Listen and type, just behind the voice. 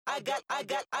got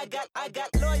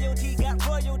loyalty, got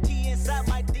royalty inside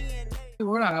my DNA.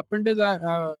 What happened is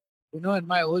in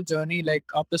my whole journey, like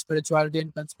after spirituality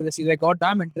and conspiracies, I got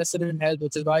damn interested in health,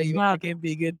 which is why I even became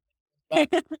vegan.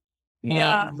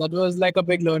 That was like a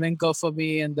big learning curve for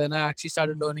me. And then I actually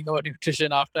started learning about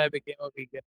nutrition after I became a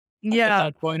vegan.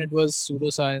 At that point, it was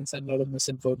pseudoscience and a lot of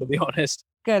misinfo, to be honest.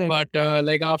 Correct. But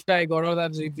like after I got out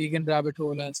of that vegan rabbit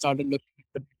hole and started looking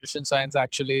into nutrition science,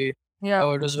 actually,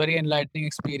 it was a very enlightening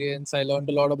experience. I learned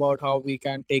a lot about how we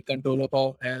can take control of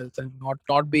our health and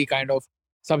not be kind of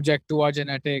subject to our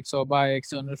genetics or by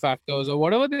external factors or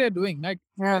whatever they're doing. Like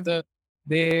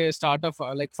they start a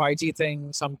like 5G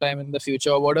thing sometime in the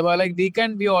future or whatever. Like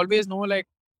we always know, like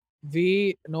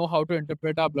we know how to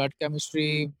interpret our blood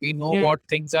chemistry. We know what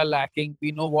things are lacking.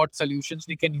 We know what solutions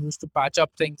we can use to patch up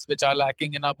things which are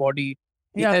lacking in our body,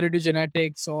 either due to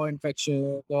genetics or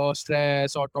infection or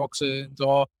stress or toxins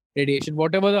or radiation,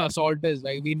 whatever the assault is.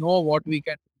 Like we know what we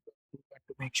can do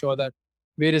to make sure that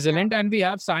we're resilient, and we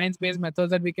have science-based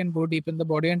methods that we can go deep in the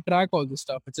body and track all this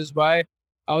stuff. Which is why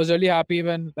I was really happy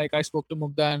when like I spoke to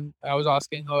Mugdha and I was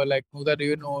asking her like, Mugdha, do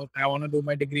you know I want to do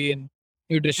my degree in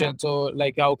nutrition? So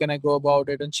like, how can I go about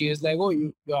it? And she is like, oh,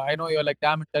 I know you're like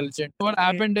damn intelligent. What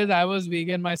happened is I was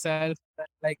vegan myself.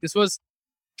 Like this was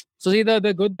so see the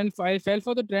good I fell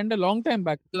for the trend a long time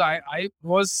back because I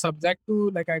was subject to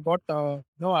like I got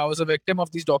no I was a victim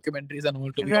of these documentaries and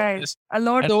all, to be honest. A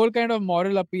lot. And the whole kind of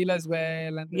moral appeal as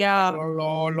well, and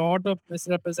a lot of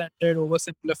misrepresented,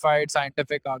 oversimplified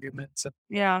scientific arguments.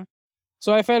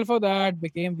 So I fell for that,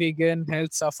 became vegan,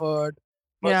 health suffered.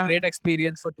 It was a great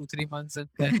experience for 2-3 months, and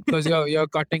then because you're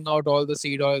cutting out all the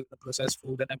seed oil, the processed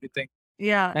food, and everything.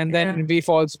 And then we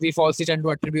falsely tend to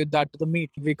attribute that to the meat.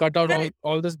 We cut out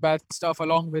all this bad stuff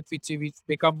along with which we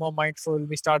become more mindful.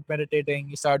 We start meditating.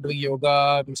 We start doing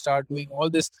yoga. We start doing all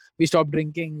this. We stop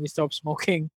drinking. We stop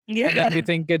smoking. And then we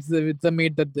think it's the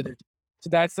meat that did it. So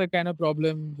that's the kind of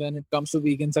problem when it comes to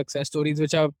vegan success stories,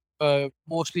 which are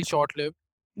mostly short-lived.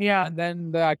 And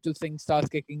then the actual thing starts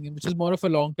kicking in, which is more of a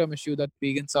long-term issue that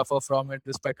vegans suffer from with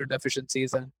respect to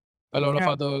deficiencies and a lot of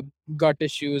other gut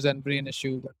issues and brain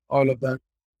issues, all of that.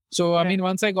 So, I mean,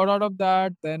 once I got out of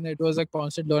that, then it was a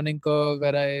constant learning curve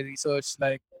where I researched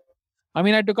I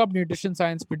took up nutrition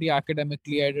science pretty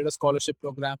academically. I did a scholarship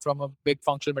program from a big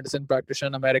functional medicine practitioner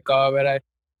in America where I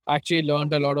actually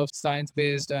learned a lot of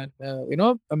science-based and,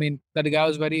 that guy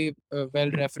was very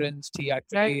well referenced. He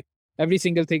actually, every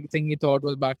single thing he thought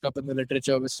was backed up in the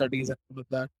literature with studies and all of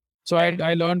that. So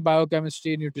I learned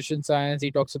biochemistry, nutrition science,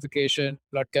 detoxification,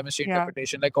 blood chemistry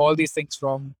interpretation, like all these things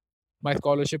from my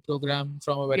scholarship program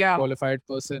from a very qualified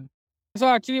person. So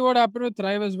actually what happened with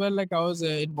Thrive as well, like I was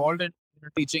involved in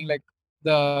teaching like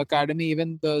the academy,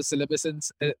 even the syllabus and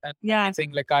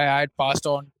everything, like I had passed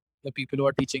on the people who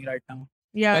are teaching right now.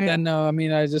 But then,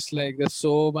 I just like, there's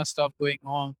so much stuff going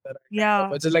on that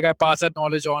it's just like I pass that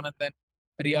knowledge on and then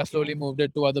Ria slowly moved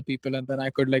it to other people and then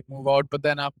I could like move out. But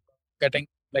then I'm getting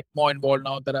like more involved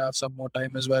now that I have some more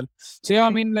time as well.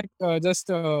 So just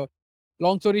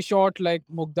long story short, like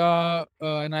Mugdha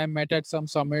and I met at some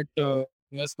summit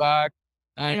years back,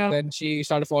 and then she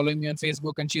started following me on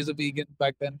Facebook, and she's a vegan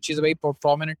back then. She's a very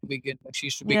prominent vegan. Like she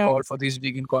used to be called for these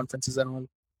vegan conferences and all.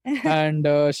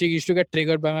 And she used to get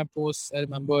triggered by my posts. I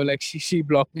remember like she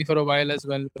blocked me for a while as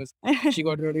well because she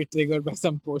got really triggered by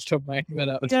some post of mine when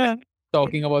I was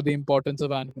talking about the importance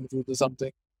of animal food or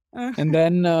something. And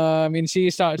then,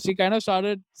 she kind of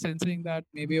started sensing that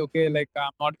maybe, okay, like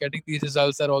I'm not getting these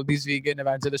results that all these vegan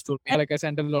evangelists told me. Like I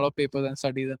sent a lot of papers and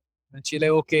studies and she like,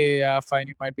 okay, yeah, fine,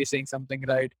 you might be saying something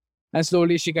right. And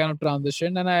slowly she kind of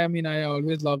transitioned. And I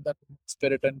always love that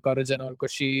spirit and courage and all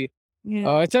because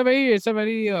it's a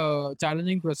very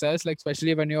challenging process, like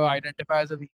especially when you identify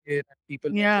as a vegan and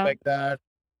people like that.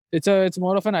 It's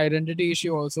more of an identity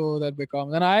issue also that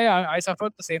becomes, and I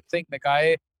suffered the same thing. Like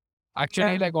I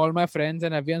actually, like all my friends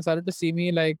and everyone started to see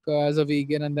me like as a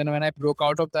vegan, and then when I broke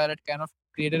out of that, it kind of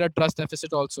created a trust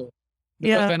deficit also.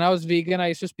 Because when I was vegan, I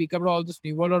used to speak about all this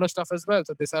new world order stuff as well.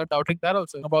 So they started doubting that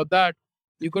also. About that,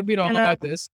 you could be wrong about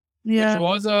this. Which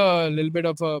was a little bit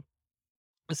of a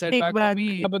setback for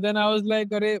me. But then I was like,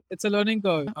 it's a learning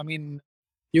curve. I mean,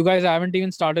 you guys haven't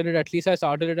even started it. At least I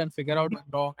started it and figured out what's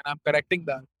wrong, and I'm correcting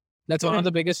that. That's one of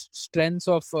the biggest strengths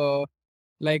of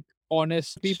like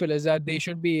honest people is that they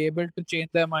should be able to change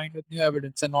their mind with new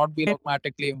evidence and not be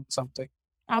dogmatically on something.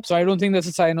 So I don't think that's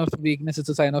a sign of weakness; it's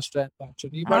a sign of strength,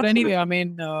 actually. But anyway,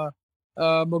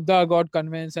 Mugdha got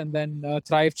convinced, and then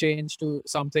Thrive changed to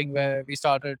something where we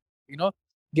started,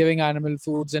 giving animal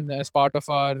foods and as part of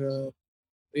our,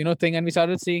 thing, and we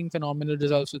started seeing phenomenal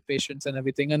results with patients and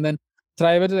everything. And then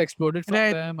Thrive has exploded from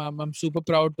them. I'm super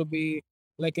proud to be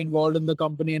like involved in the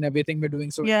company and everything we're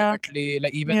doing so intimately.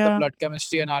 Like even the blood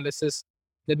chemistry analysis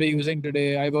that we're using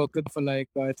today, I worked with for like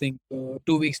I think 2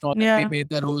 weeks now. We made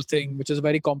that whole thing, which is a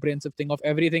very comprehensive thing of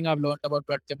everything I've learned about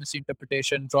blood chemistry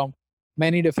interpretation from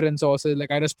many different sources.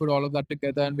 Like I just put all of that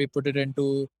together and we put it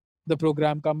into the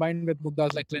program combined with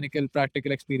Mugda's like clinical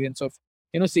practical experience of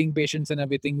seeing patients and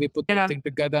everything. We put the thing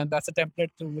together and that's a template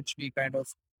through which we kind of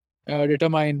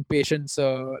determine patients'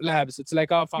 labs. It's like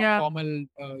a formal,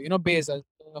 base of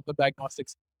the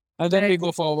diagnostics. And then we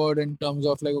go forward in terms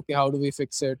of like, okay, how do we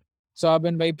fix it? So I've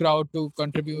been very proud to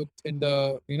contribute in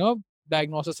the,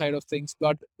 diagnosis side of things,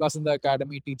 plus in the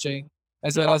academy teaching,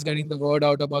 as well as getting the word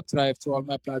out about Thrive through all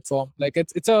my platform. Like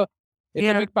it's a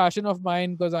big passion of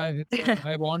mine because I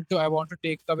want to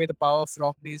take away the power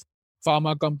from these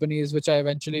pharma companies, which are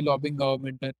eventually lobbying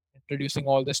government and introducing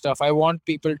all this stuff. I want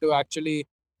people to actually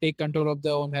take control of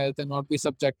their own health and not be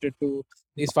subjected to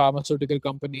these pharmaceutical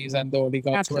companies and the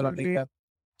oligarchs who are running them.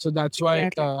 So that's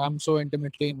why I'm so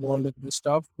intimately involved in this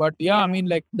stuff. But yeah, I mean,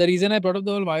 like the reason I brought up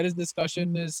the whole virus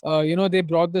discussion is, they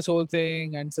brought this whole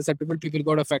thing and susceptible people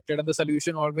got affected, and the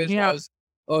solution always was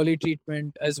early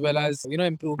treatment as well as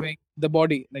improving the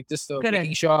body, like just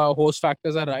making sure our host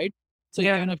factors are right. So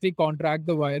even if we contract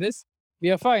the virus,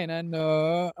 we are fine. And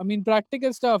I mean,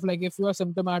 practical stuff like if you are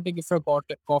symptomatic, if you're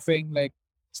coughing, like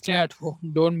stay at home,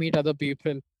 don't meet other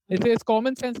people. It's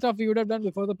common sense stuff we would have done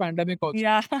before the pandemic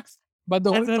also. But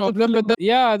the whole problem with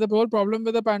the whole problem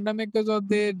with the pandemic is that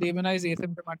they demonize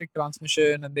asymptomatic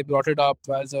transmission and they brought it up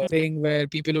as a thing where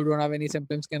people who don't have any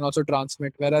symptoms can also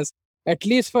transmit. Whereas at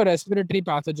least for respiratory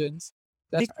pathogens,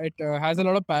 it has a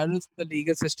lot of parallels with the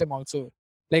legal system also.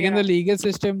 Like in the legal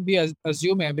system, we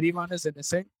assume everyone is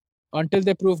innocent until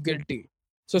they prove guilty.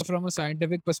 So from a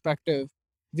scientific perspective,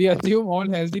 we assume all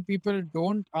healthy people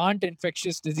aren't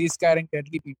infectious disease carrying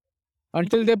deadly people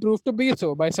until they prove to be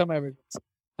so by some evidence.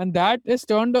 And that is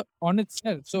turned on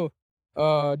itself. So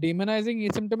demonizing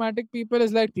asymptomatic people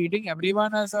is like treating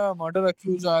everyone as a murder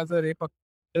accused or as a rape accused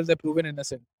until they're proven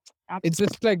innocent. It's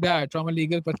just like that from a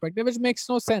legal perspective, which makes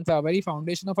no sense. Our very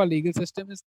foundation of our legal system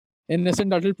is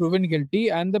innocent until proven guilty,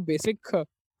 and the basic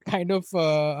kind of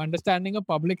understanding of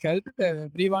public health,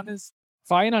 everyone is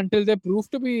fine until they prove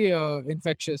to be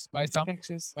infectious by some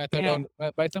method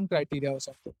or by some criteria or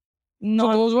something.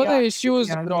 So those were the issues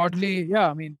broadly.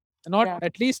 Yeah, I mean, not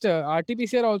at least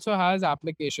RT-PCR also has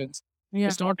applications.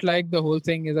 It's not like the whole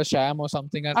thing is a sham or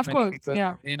something. As many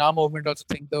people in our movement also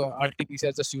think the RT-PCR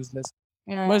is just useless.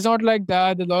 But it's not like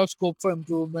that. There's a lot of scope for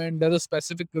improvement. There's a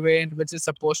specific way in which it's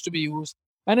supposed to be used.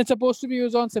 And it's supposed to be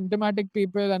used on symptomatic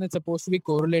people and it's supposed to be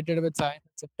correlated with signs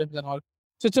and symptoms and all.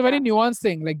 So it's a very nuanced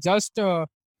thing. Like just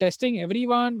testing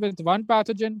everyone with one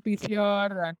pathogen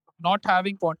PCR and not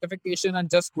having quantification and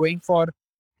just going for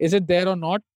is it there or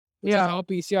not, which is how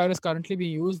PCR is currently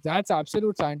being used. That's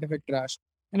absolute scientific trash.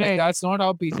 Like, that's not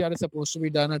how PCR is supposed to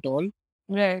be done at all.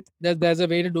 There's a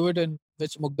way to do it in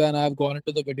which Mugda and I have gone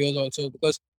into the videos also,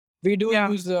 because we do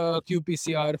use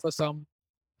qPCR for some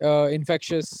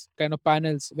infectious kind of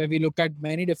panels where we look at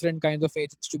many different kinds of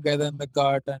agents together in the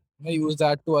gut and we use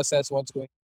that to assess what's going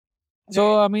on.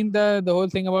 So, I mean, the whole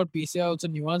thing about PCR also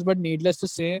nuanced, but needless to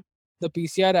say, the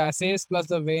PCR assays plus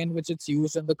the way in which it's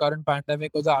used in the current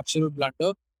pandemic was an absolute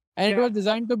blunder. And it was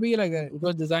designed to be like that. It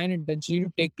was designed intentionally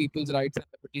to take people's rights and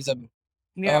liberties away,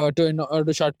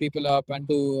 to shut people up and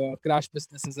to crash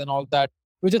businesses and all that,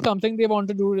 which is something they want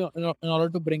to do in order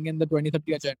to bring in the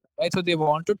 2030 agenda, right? So they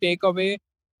want to take away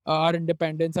our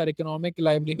independence, our economic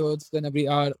livelihoods, and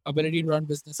our ability to run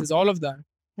businesses, all of that.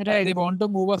 They want to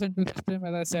move us into a system,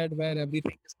 as I said, where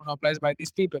everything is monopolized by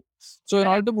these people. So in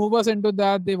order to move us into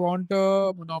that, they want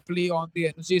a monopoly on the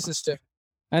energy system.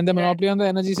 And the monopoly on the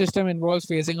energy system involves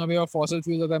phasing away of fossil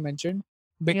fuels, as I mentioned,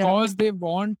 because they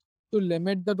want to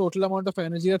limit the total amount of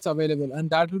energy that's available. And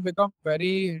that will become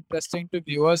very interesting to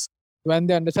viewers when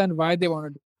they understand why they want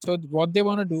to do. So what they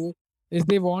want to do is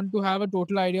they want to have a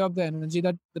total idea of the energy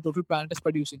that the total planet is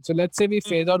producing. So let's say we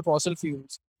phase out fossil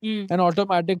fuels, and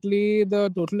automatically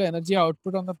the total energy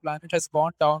output on the planet has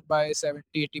gone down by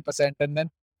 70-80%, and then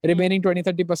remaining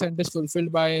 20-30% is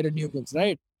fulfilled by renewables,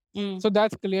 right? So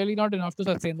that's clearly not enough to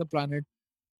sustain the planet.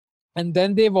 And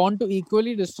then they want to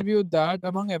equally distribute that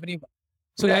among everyone.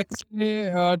 So let's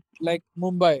say like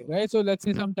Mumbai, right? So let's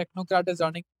say some technocrat is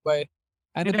running Mumbai,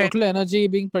 and the total energy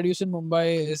being produced in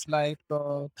Mumbai is like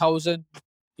 1,000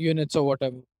 units or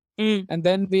whatever. And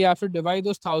then we have to divide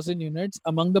those 1,000 units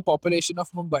among the population of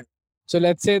Mumbai. So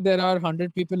let's say there are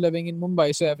 100 people living in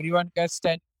Mumbai, so everyone gets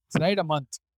 10, right, a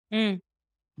month.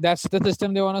 That's the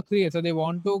system they want to create. So they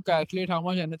want to calculate how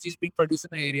much energy is being produced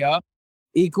in the area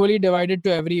equally divided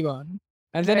to everyone.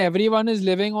 And then everyone is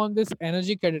living on this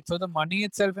energy credit. So the money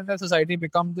itself in the society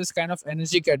becomes this kind of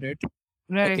energy credit,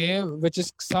 okay, which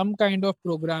is some kind of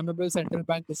programmable central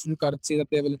bank digital currency that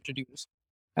they will introduce.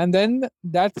 And then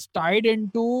that's tied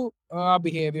into our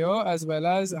behavior as well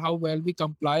as how well we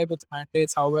comply with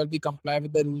mandates, how well we comply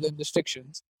with the rules and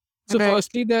restrictions. So,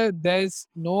 firstly, there's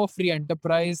no free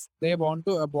enterprise. They want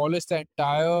to abolish the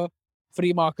entire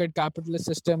free market capitalist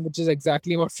system, which is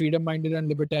exactly what freedom minded and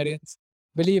libertarians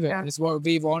believe in. Is what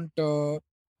we want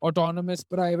autonomous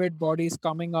private bodies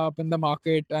coming up in the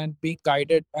market and being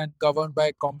guided and governed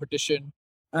by competition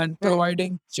and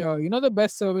providing the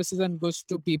best services and goods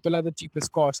to people at the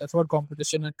cheapest cost. That's what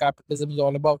competition and capitalism is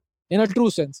all about in a true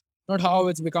sense, not how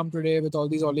it's become today with all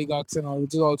these oligarchs and all,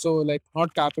 which is also like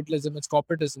not capitalism, it's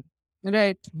corporatism.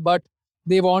 But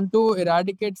they want to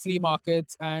eradicate free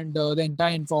markets and the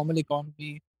entire informal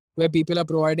economy where people are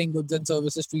providing goods and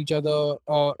services to each other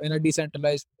in a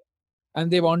decentralized way.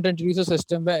 And they want to introduce a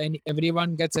system where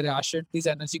everyone gets rationed these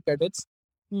energy credits.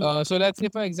 So let's say,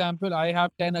 for example, I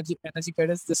have 10 energy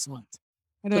credits this month.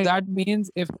 So that means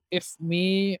if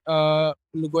me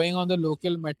going on the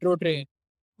local metro train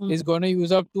is going to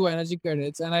use up 2 energy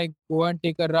credits and I go and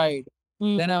take a ride,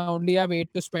 then I only have 8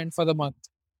 to spend for the month.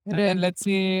 And then let's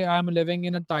say I'm living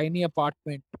in a tiny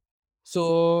apartment.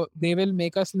 So they will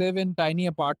make us live in tiny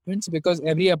apartments because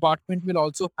every apartment will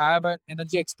also have an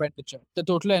energy expenditure. The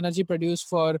total energy produced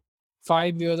for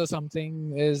 5 years or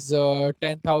something is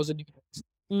 10,000 units.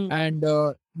 And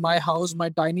my house, my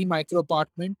tiny micro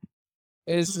apartment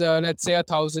is let's say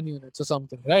 1,000 units or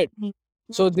something, right?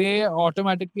 So they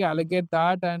automatically allocate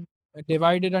that and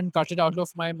divide it and cut it out of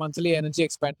my monthly energy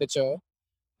expenditure.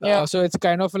 So it's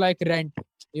kind of like rent,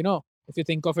 if you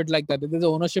think of it like that. There's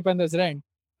ownership and there's rent.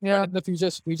 But in the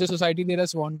future society, they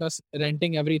just want us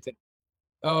renting everything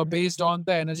based on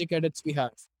the energy credits we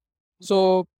have.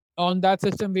 So on that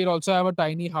system, we'll also have a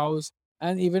tiny house.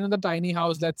 And even in the tiny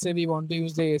house, let's say we want to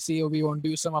use the AC or we want to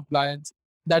use some appliance,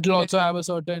 that will also have a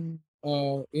certain,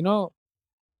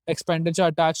 expenditure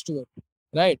attached to it,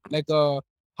 right? Like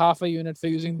half a unit for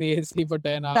using the AC for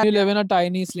 10 hours. You live in a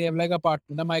tiny slave like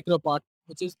apartment, a micro apartment,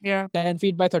 which is 10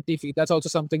 feet by 30 feet. That's also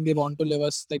something they want to live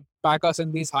us, like pack us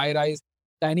in these high rise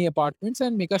tiny apartments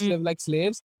and make us live like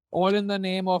slaves, all in the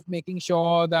name of making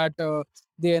sure that the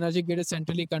energy grid is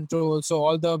centrally controlled. So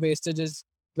all the wastage is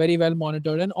very well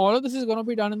monitored. And all of this is going to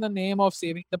be done in the name of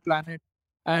saving the planet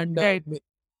and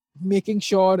making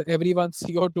sure everyone's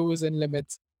CO2 is in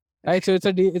limits. Right, so it's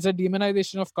a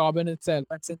demonization of carbon itself,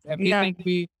 and since everything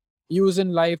we use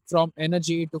in life, from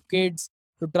energy to kids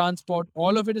to transport,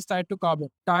 all of it is tied to carbon.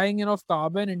 Tying in of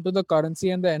carbon into the currency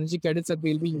and the energy credits that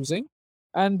we'll be using,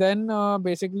 and then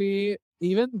basically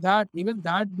even that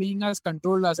being as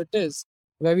controlled as it is,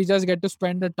 where we just get to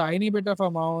spend a tiny bit of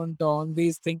amount on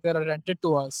these things that are rented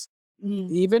to us.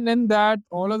 Even in that,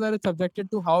 all of that is subjected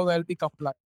to how well we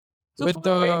comply. So with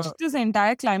this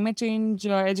entire climate change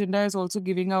agenda is also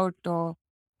giving out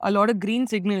a lot of green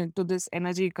signal to this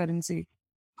energy currency.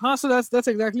 So that's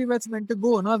exactly where it's meant to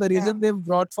go. No, the reason they've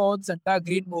brought forward this entire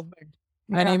green movement,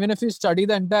 and even if you study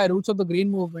the entire roots of the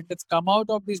green movement, it's come out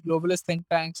of these globalist think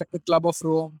tanks like the Club of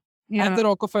Rome and the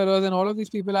Rockefellers, and all of these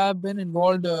people have been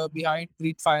involved behind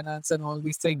green finance and all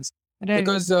these things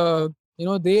because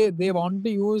they want to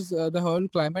use the whole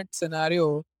climate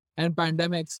scenario and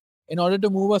pandemics in order to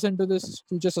move us into this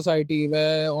future society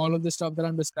where all of the stuff that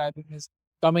I'm describing is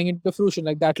coming into fruition.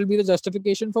 Like that will be the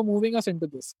justification for moving us into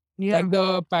this. Like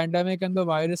the pandemic and the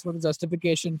virus were the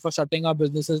justification for shutting our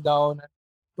businesses down and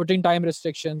putting time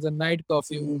restrictions and night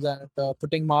curfews and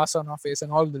putting masks on our face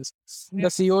and all this. The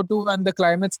CO2 and the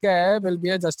climate scare will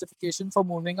be a justification for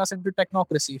moving us into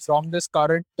technocracy from this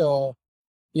current,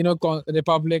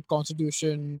 republic,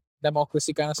 constitution,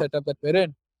 democracy kind of setup that we're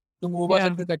in. To move us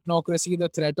into technocracy, the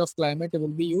threat of climate will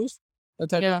be used. The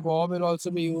threat of war will also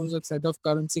be used. The threat of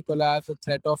currency collapse. The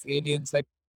threat of aliens. Like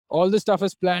all this stuff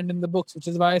is planned in the books, which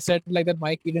is why I said like that.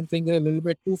 Mike Eden thing is a little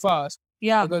bit too fast.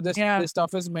 Because this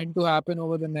stuff is meant to happen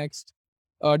over the next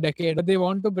decade. But they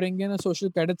want to bring in a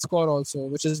social credit score also,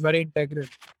 which is very integral.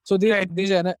 So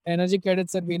these energy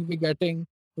credits that we'll be getting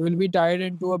will be tied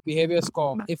into a behavior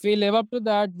score. If we live up to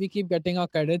that, we keep getting our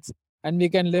credits and we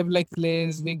can live like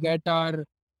slaves. We get our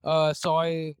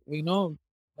soy,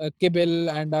 kibble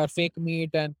and our fake meat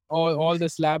and all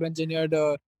this lab engineered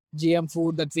GM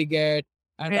food that we get.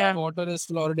 And our water is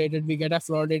fluoridated. We get our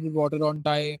fluoridated water on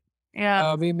time.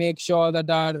 We make sure that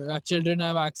our children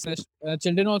have access.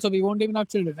 Children also, we won't even have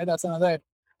children. Right? That's another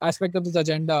aspect of this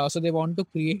agenda. So they want to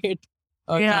create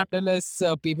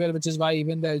genderless people, which is why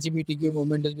even the LGBTQ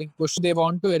movement is being pushed. They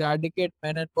want to eradicate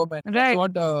men and women. That's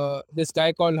what this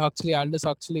guy called Huxley, Aldous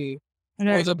Huxley,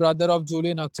 was a brother of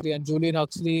Julian Huxley, and Julian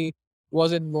Huxley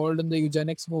was involved in the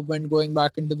eugenics movement going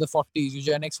back into the 40s.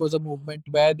 Eugenics was a movement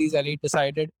where these elite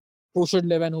decided who should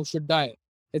live and who should die.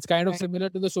 It's kind of similar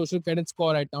to the social credit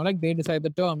score right now. Like they decide the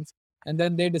terms and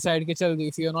then they decide, okay, chal,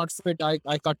 if you're not fit, I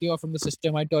cut you off from the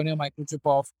system, I turn your microchip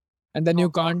off, and then you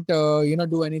can't,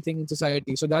 do anything in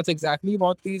society. So that's exactly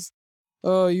what these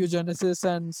eugenicists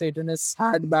and Satanists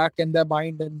had back in their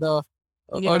mind in the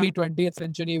early 20th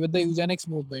century with the eugenics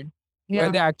movement,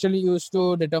 where they actually used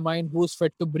to determine who's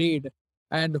fit to breed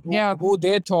and who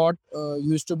they thought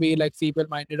used to be like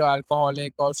feeble-minded or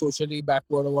alcoholic or socially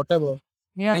backward or whatever.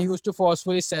 They used to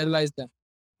forcefully sterilize them.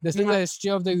 This is the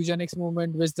history of the eugenics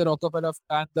movement, which the Rockefeller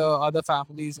and the other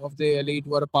families of the elite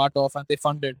were a part of and they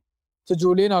funded. So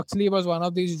Julian Huxley was one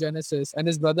of these eugenicists, and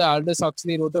his brother Aldous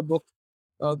Huxley wrote a book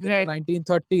in the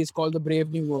 1930s called The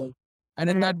Brave New World. And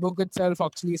in that book itself,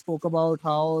 Huxley spoke about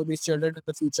how these children in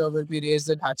the future will be raised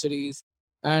in hatcheries,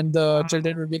 and the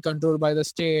children will be controlled by the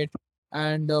state,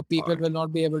 and people will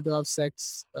not be able to have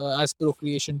sex as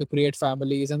procreation to create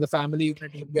families, and the family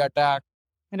unit will be attacked.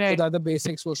 So that the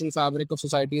basic social fabric of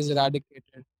society is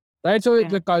eradicated. Right. So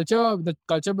the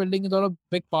culture building is all a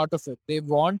big part of it. They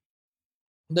want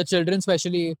the children,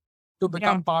 especially, to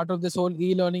become part of this whole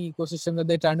e-learning ecosystem that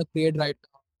they're trying to create right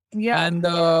now. And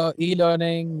the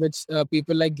e-learning, which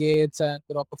people like Gates and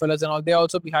the Rockefellers and all, they're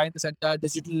also behind this entire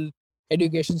digital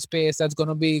education space that's going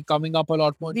to be coming up a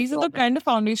lot more. These are the kind of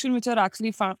foundation which are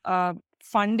actually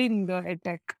funding the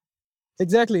edtech.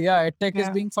 Exactly, yeah. EdTech is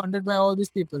being funded by all these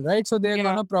people, right? So they're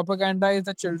gonna propagandize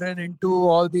the children into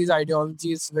all these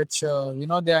ideologies, which they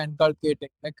are inculcating.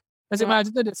 Like, let's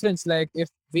imagine the difference. Like, if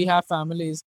we have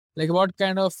families, like, what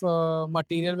kind of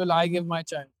material will I give my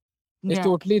child? It's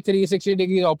totally 360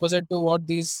 degrees opposite to what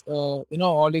these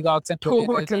oligarchs and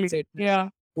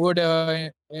would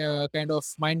kind of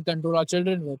mind control our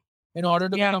children with, in order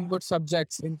to become good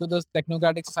subjects into the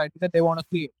technocratic society that they want to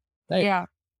create, right?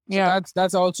 So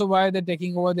that's also why they're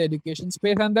taking over the education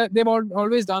space, and that they've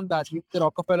always done that. The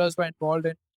Rockefellers were involved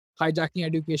in hijacking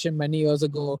education many years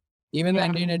ago. Even the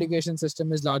Indian education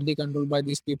system is largely controlled by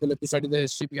these people if you study the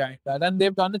history behind that. And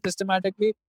they've done it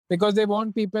systematically because they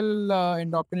want people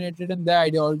indoctrinated in their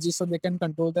ideology so they can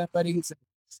control them very easily.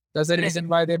 That's the reason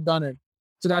why they've done it.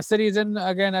 So that's the reason,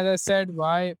 again, as I said,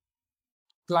 why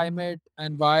climate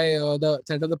and why the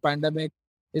threat of the pandemic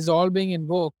is all being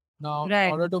invoked now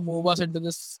in order to move us into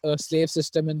this slave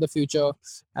system in the future,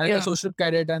 and the social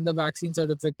credit and the vaccine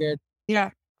certificate.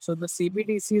 So the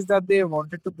CBDCs that they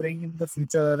wanted to bring in the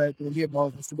future, that I told you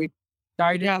about, is to be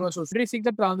tied into a social. They seek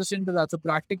the transition to that. So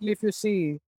practically, if you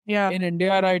see in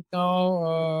India right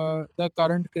now, the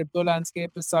current crypto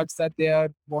landscape is such that they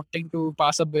are wanting to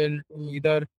pass a bill to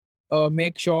either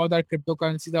make sure that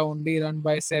cryptocurrencies are only run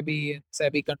by SEBI and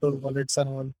SEBI controlled wallets and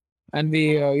all. And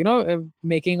we,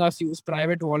 making us use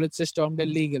private wallets is termed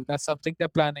illegal. That's something they're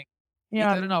planning.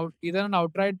 Either an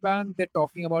outright ban they're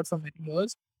talking about for many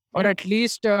years, or at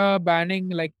least banning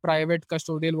like private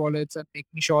custodial wallets and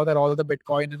making sure that all the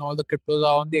Bitcoin and all the cryptos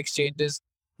are on the exchanges,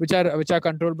 which are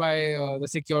controlled by the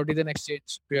Securities and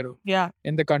Exchange Bureau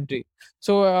in the country.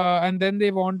 So and then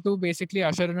they want to basically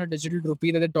usher in a digital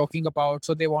rupee that they're talking about.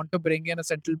 So they want to bring in a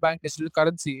central bank digital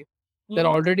currency that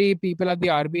already people at the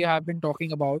RBI have been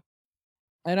talking about.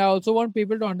 And I also want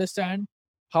people to understand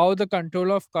how the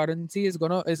control of currency is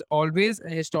always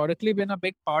historically been a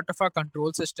big part of our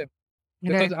control system.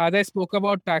 Because as I spoke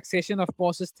about, taxation, of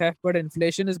course, is theft, but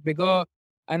inflation is bigger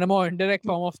and a more indirect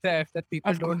form of theft that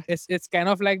people don't. It's kind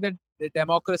of like the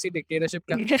democracy dictatorship.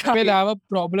 People have a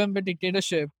problem with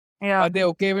dictatorship, but they're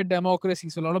okay with democracy.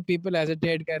 So a lot of people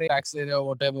hesitate carry taxes or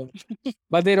whatever,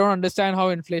 but they don't understand how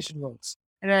inflation works.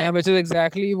 And which is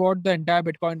exactly what the entire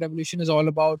Bitcoin revolution is all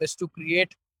about, is to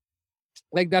create,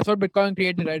 like, that's what Bitcoin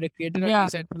created, right? It created a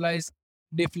decentralized,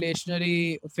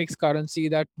 deflationary fixed currency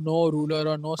that no ruler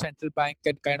or no central bank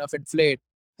can kind of inflate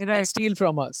and steal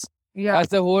from us. That's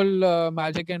the whole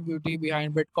magic and beauty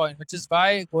behind Bitcoin, which is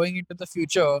why going into the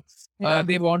future,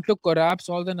 they want to collapse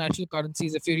all the national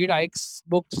currencies. If you read Ike's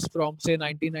books from, say,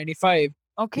 1995,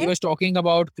 he was talking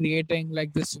about creating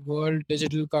like this world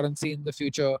digital currency in the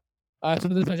future. So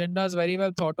this agenda is very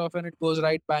well thought of, and it goes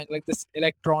right back, like this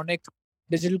electronic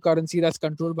digital currency that's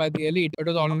controlled by the elite. It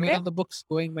was always on the books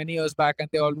going many years back, and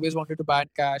they always wanted to ban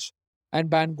cash and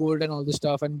ban gold and all this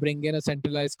stuff and bring in a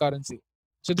centralized currency.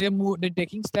 So they're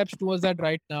taking steps towards that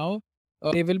right now.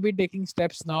 They will be taking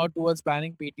steps now towards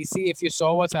banning BTC. If you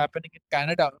saw what's happening in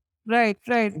Canada, Right.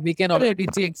 we can already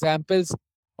see examples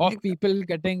of people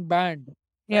getting banned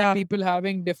Yeah. people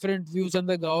having different views on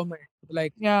the government.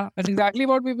 Like, Yeah. that's exactly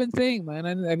what we've been saying, man.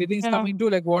 And everything's Yeah. coming to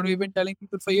like what we've been telling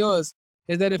people for years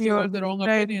is that if you You're have the wrong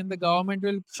right. opinion, the government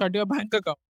will shut your bank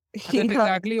account. And that's Yeah.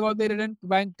 exactly what they did in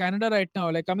Bank Canada right now.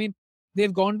 Like, I mean,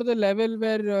 they've gone to the level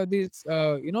where these,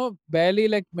 barely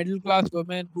like middle class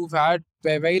women who've had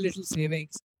very little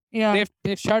savings, Yeah.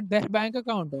 they've shut their bank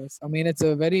account off. I mean, it's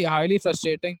a very highly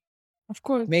frustrating. Of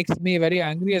course. Makes me very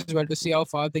angry as well to see how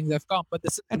far things have come. But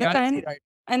this is At the reality, time,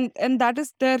 right? and that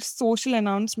is their social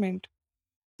announcement.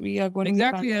 We are going to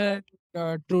Exactly.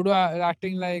 Trudeau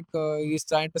acting like he's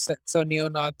trying to censor neo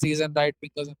Nazis and right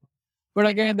wingers. But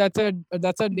again, that's a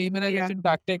demonization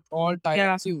tactic all Yeah.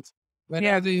 tyrants use.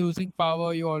 Whenever they're using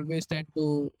power, you always tend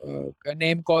to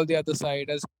name call the other side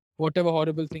as whatever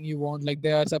horrible thing you want, like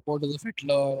they are supporters of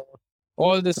Hitler,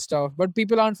 all this stuff. But many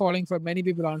people aren't falling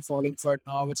for it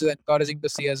now, which is encouraging to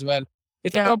see as well.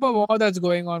 It's a proper war that's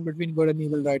going on between good and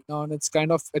evil right now, and it's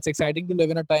exciting to live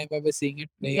in a time where we're seeing it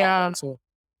play out also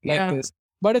like this.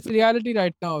 But it's reality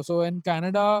right now. So in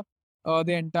Canada,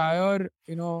 the entire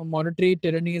monetary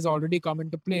tyranny has already come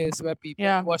into place where people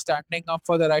who are standing up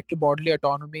for the right to bodily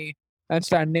autonomy and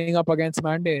standing up against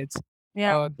mandates,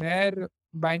 their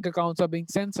bank accounts are being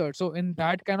censored. So in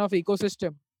that kind of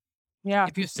ecosystem,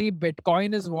 if you see,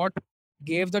 Bitcoin is what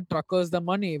gave the truckers the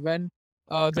money when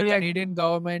the Canadian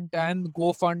government and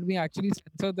GoFundMe actually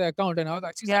censored the account. And I was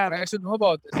actually surprised to know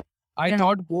about this. I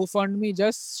thought GoFundMe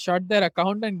just shut their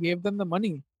account and gave them the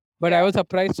money. But I was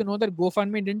surprised to know that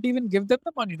GoFundMe didn't even give them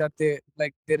the money that they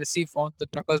received on the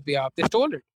truckers' behalf. They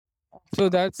stole it. So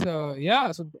that's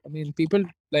yeah. So I mean, people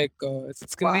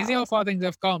it's crazy how far things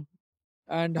have come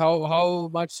and how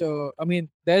much I mean,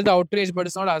 there's outrage, but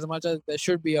it's not as much as there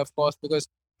should be, of course, because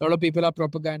a lot of people are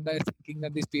propaganda thinking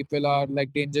that these people are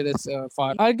like dangerous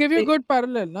far. I'll give you a good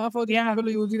parallel now for these people who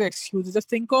use these excuses. Just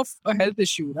think of a health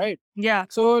issue, right? Yeah.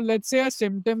 So let's say a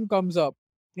symptom comes up.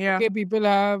 Yeah. Okay, people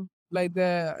have like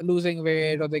they're losing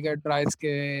weight or they get dry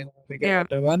skin, or they get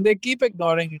whatever, and they keep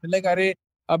ignoring it. Like, Are,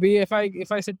 Abhi,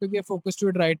 if I sit to get focused to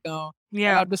it right now, I'll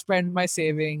have to spend my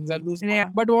savings. I'll lose.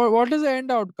 But what is the end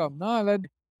outcome? No?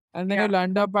 And then you'll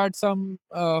end up at some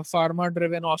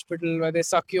pharma-driven hospital where they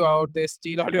suck you out, they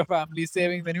steal all your family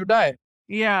savings, then you die.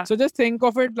 Yeah. So just think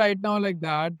of it right now like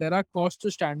that. There are costs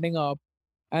to standing up,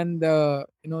 and there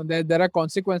are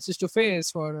consequences to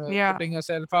face for putting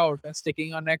yourself out and sticking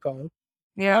your neck out.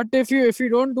 But if you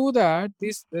don't do that,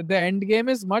 the end game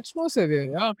is much more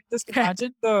severe. Yeah, I mean, just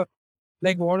imagine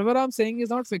whatever I'm saying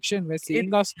is not fiction. We're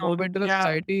seeing us move into the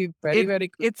society very very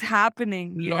quickly. It's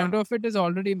happening. A lot of it is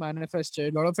already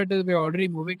manifested. A lot of it is we're already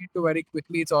moving into very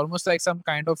quickly. It's almost like some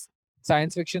kind of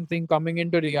science fiction thing coming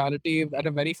into reality at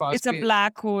a very fast It's a pace.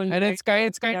 black hole. And it's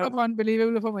kind of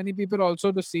unbelievable for many people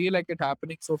also to see like it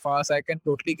happening so fast. I can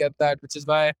totally get that, which is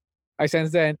why I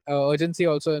sense the urgency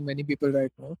also in many people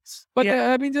right now. But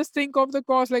I mean, just think of the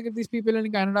cost. Like if these people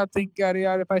in Canada think,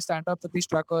 if I stand up for these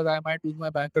truckers, I might lose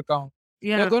my bank account.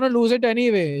 You're going to lose it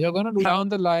anyway. You're going to lose down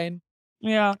the line.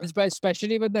 Yeah.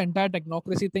 Especially with the entire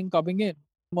technocracy thing coming in.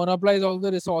 Monopolize all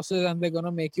the resources and they're going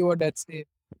to make you a debt slave.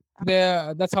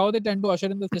 That's how they tend to usher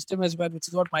in the system as well, which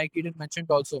is what Mike Eden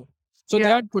mentioned also. So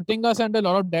they are putting us under a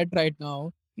lot of debt right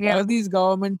now. All these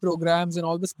government programs and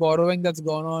all this borrowing that's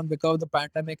gone on because of the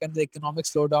pandemic and the economic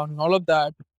slowdown and all of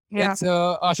that, it's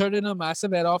ushered in a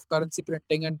massive era of currency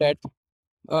printing and debt.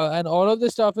 And all of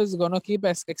this stuff is going to keep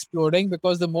exploding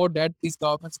because the more debt these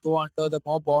governments go under, the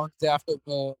more bonds they have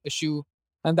to issue.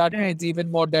 And that means even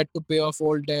more debt to pay off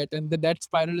old debt. And the debt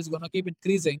spiral is going to keep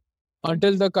increasing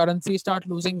until the currency start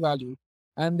losing value.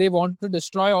 And they want to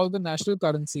destroy all the national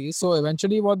currencies. So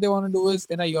eventually what they want to do is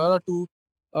in a year or two,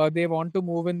 they want to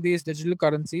move in these digital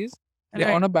currencies. They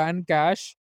want to ban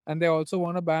cash and they also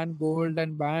want to ban gold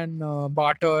and ban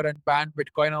barter and ban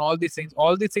Bitcoin and all these things.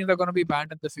 All these things are going to be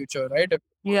banned in the future, right?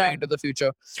 Into the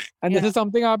future. And this is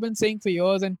something I've been saying for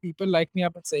years, and people like me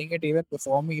have been saying it even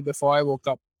before I woke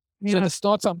up. So it's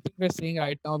not something we're seeing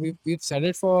right now. We've said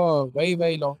it for a very,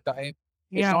 very long time.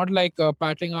 It's not like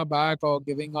patting our back or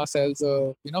giving ourselves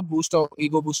a boost or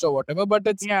ego boost or whatever. But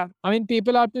it's I mean,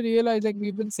 people have to realize like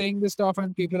we've been saying this stuff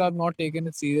and people have not taken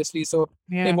it seriously. So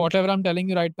if whatever I'm telling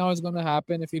you right now is going to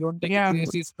happen, if you don't take it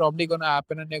seriously, it's probably going to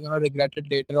happen and you're going to regret it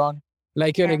later on,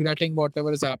 like you're regretting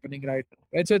whatever is happening right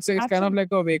now. It's kind of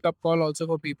like a wake up call also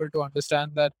for people to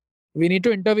understand that we need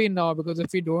to intervene now, because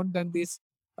if we don't, then these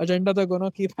agendas are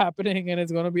gonna keep happening and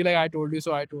it's gonna be like I told you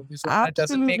so, I told you so. It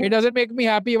doesn't make me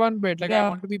happy one bit. Like I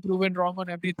want to be proven wrong on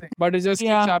everything, but it just keeps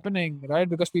happening, right?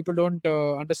 Because people don't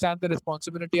understand the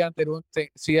responsibility and they don't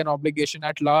see an obligation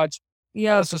at large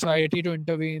society to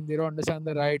intervene. They don't understand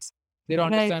the rights. They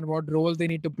don't understand what role they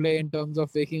need to play in terms of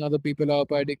waking other people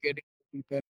up, educating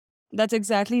people. That's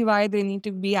exactly why they need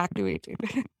to be activated.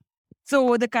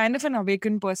 So, the kind of an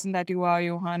awakened person that you are,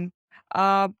 Johan,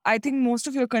 I think most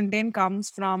of your content comes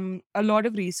from a lot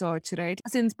of research, right?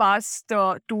 Since past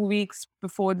 2 weeks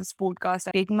before this podcast,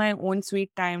 I'm taking my own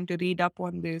sweet time to read up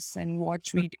on this and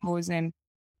watch videos and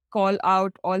call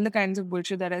out all the kinds of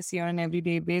bullshit that I see on an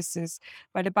everyday basis.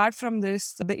 But apart from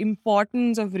this, the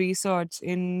importance of research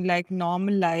in like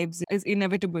normal lives is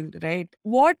inevitable, right?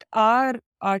 What are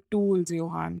our tools,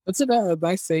 Johan? That's a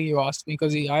nice thing you asked me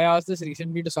because I asked this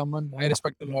recently to someone I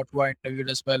respect a lot who I interviewed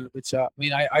as well, which I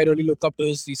really look up to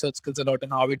his research skills a lot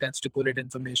and how he tends to collate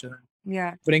information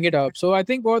and bring it up. So I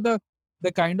think what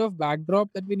the kind of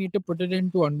backdrop that we need to put it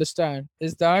in to understand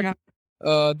is that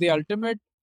the ultimate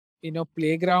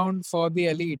playground for the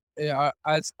elite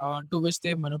as to which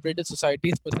they manipulated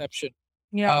society's perception.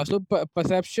 So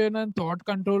perception and thought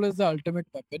control is the ultimate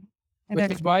weapon,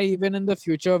 which is why even in the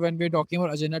future when we're talking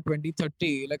about Agenda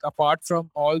 2030, like apart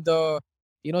from all the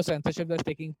censorship that's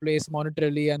taking place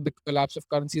monetarily and the collapse of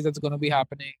currencies that's going to be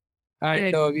happening,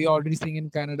 and we already seeing in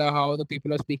Canada how the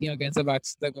people are speaking against the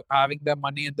vaccine, like having their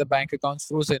money in the bank accounts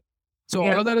frozen. So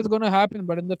all of that is going to happen,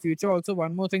 but in the future also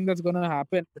one more thing that's going to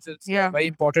happen, which is very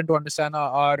important to understand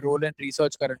our role in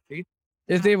research currently,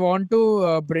 is they want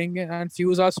to bring in and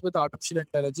fuse us with artificial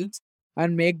intelligence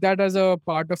and make that as a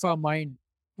part of our mind,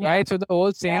 right? So the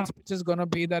whole sales pitch is going to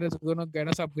be that it's going to get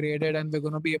us upgraded and we're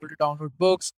going to be able to download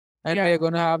books and we're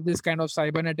going to have this kind of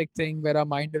cybernetic thing where our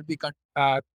mind will be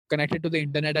connected to the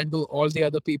internet and to all the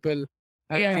other people.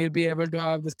 And we'll be able to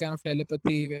have this kind of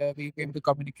telepathy where we'll be able to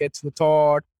communicate through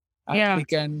thought. And we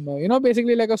can,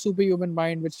 basically like a superhuman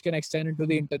mind which can extend into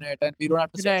the internet and we don't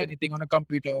have to search anything on a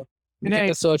computer. We can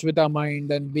just search with our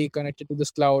mind and be connected to this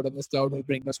cloud and this cloud will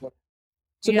bring us what.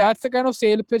 So that's the kind of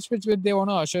sale pitch which they want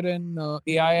to usher in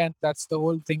AI, and that's the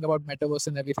whole thing about metaverse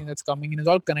and everything that's coming in is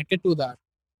all connected to that,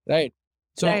 right?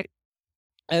 So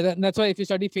and that's why if you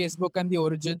study Facebook and the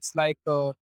origins, like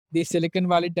the Silicon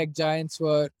Valley tech giants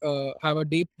have a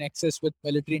deep nexus with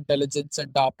military intelligence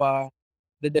and DARPA,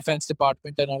 the Defense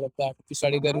Department, and all of that. If you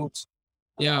study their roots,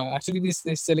 actually,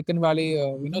 these Silicon Valley,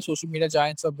 social media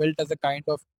giants are built as a kind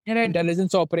of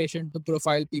intelligence operation to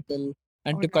profile people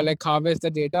and to collect, harvest the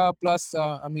data. Plus,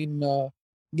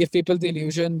 give people the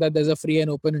illusion that there's a free and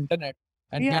open internet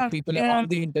and get people on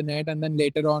the internet, and then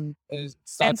later on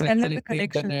start selling the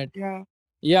internet.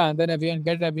 And then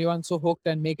get everyone so hooked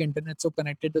and make internet so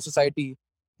connected to society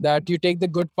that you take the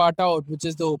good part out, which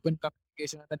is the open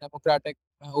communication and the democratic,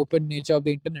 open nature of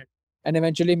the internet, and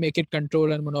eventually make it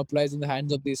controlled and monopolized in the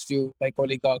hands of these few like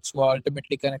oligarchs who are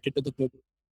ultimately connected to the global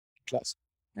class.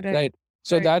 Right.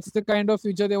 So that's the kind of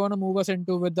future they want to move us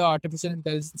into with the artificial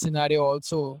intelligence scenario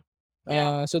also.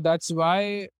 So that's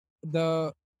why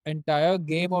the entire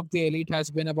game of the elite has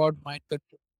been about mind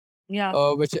control.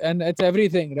 And it's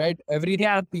everything, right? Everything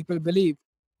that people believe,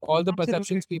 all the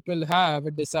perceptions people have,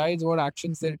 it decides what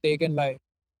actions they take in life.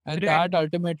 And that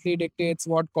ultimately dictates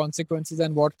what consequences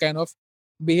and what kind of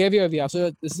behavior we have.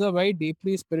 So this is a very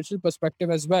deeply spiritual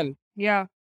perspective as well.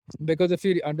 Because if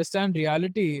you understand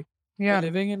reality, we're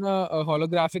living in a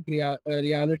holographic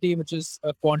reality, which is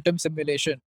a quantum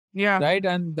simulation. Right.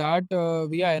 And that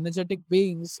we are energetic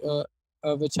beings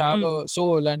which have a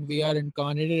soul, and we are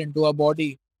incarnated into a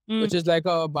body, which is like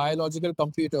a biological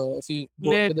computer. If you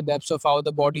go to the depths of how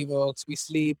the body works, we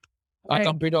sleep. A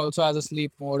computer also has a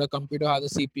sleep mode. A computer has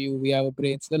a CPU. We have a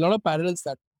brain. So there are a lot of parallels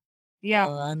that.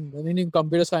 And I mean,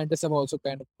 computer scientists have also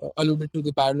kind of alluded to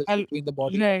the parallels between the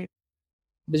body,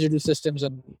 digital systems,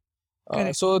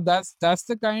 and so that's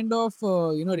the kind of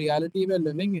reality we're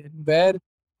living in, where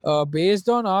based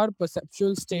on our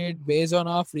perceptual state, based on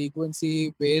our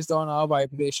frequency, based on our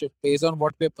vibration, based on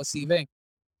what we're perceiving,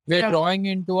 we're drawing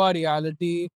into our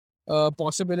reality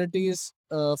possibilities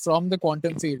from the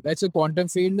quantum field. Right? So quantum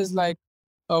field is like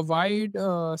a wide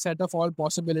set of all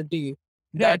possibility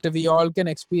that we all can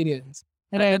experience.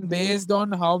 And then based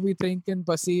on how we think and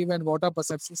perceive and what our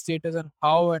perception state is and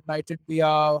how enlightened we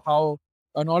are, how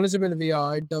knowledgeable we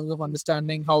are in terms of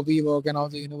understanding how we work and how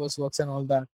the universe works and all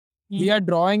that. We are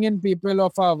drawing in people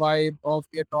of our vibe,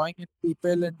 we are drawing in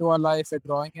people into our life, we're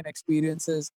drawing in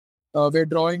experiences, we're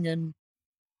drawing in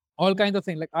all kinds of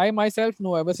things. Like I myself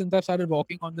know ever since I've started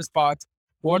walking on this path,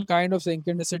 what kind of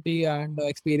synchronicity and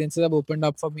experiences have opened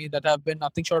up for me that have been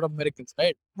nothing short of miracles,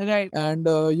 right? And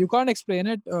you can't explain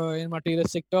it in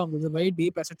materialistic terms. There's a very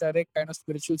deep esoteric kind of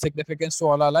spiritual significance to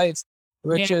all our lives,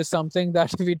 which is something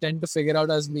that we tend to figure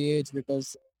out as we age,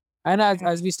 because and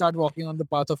as we start walking on the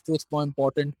path of truth, more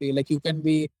importantly, like you can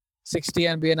be 60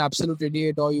 and be an absolute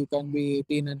idiot, or you can be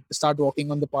 18 and start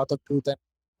walking on the path of truth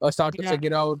and start to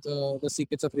figure out the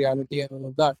secrets of reality and all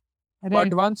of that.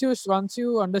 But once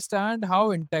you understand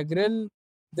how integral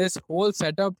this whole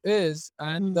setup is,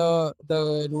 and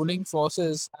the ruling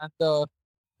forces and the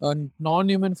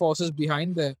non-human forces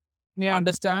behind them,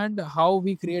 understand how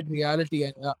we create reality,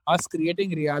 and us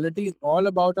creating reality is all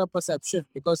about our perception,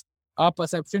 because our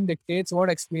perception dictates what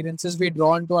experiences we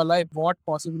draw into our life, what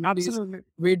possibilities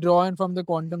we draw in from the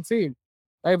quantum field,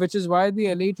 right? Which is why the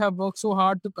elite have worked so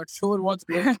hard to control what's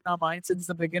going in our minds since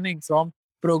the beginning, from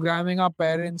programming our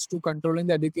parents to controlling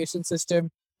the education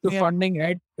system to funding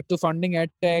ed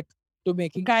tech to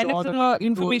making sure that the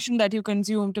information that you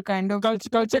consume to kind of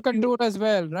culture control as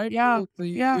well, right? Yeah, The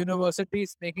yeah.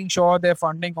 universities making sure they're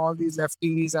funding all these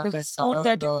FTs and the food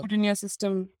that you put in your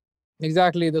system.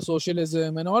 exactly the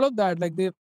socialism and all of that. Like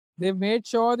they've made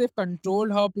sure they've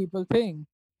controlled how people think,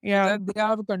 so that they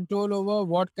have control over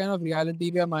what kind of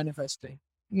reality we are manifesting.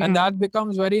 And that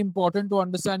becomes very important to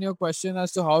understand your question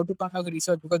as to how to conduct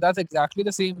research, because that's exactly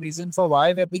the same reason for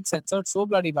why we're being censored so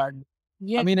bloody badly.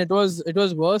 I mean, it was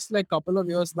worse like couple of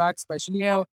years back, especially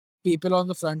for people on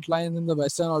the front lines in the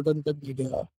Western alternative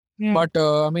media. But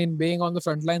I mean, being on the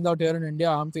front lines out here in India,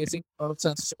 I'm facing a lot of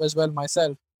censorship as well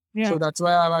myself. So that's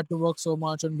why I've had to work so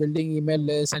much on building email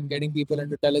lists and getting people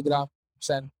into Telegram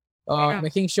and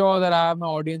making sure that I have my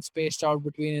audience spaced out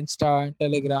between Insta and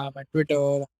Telegram and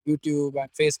Twitter, YouTube and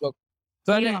Facebook.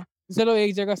 So चलो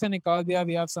एक जगह से निकाल दिया,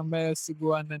 we have somewhere else to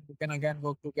go, and then we can again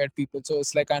work to get people. So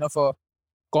it's like kind of a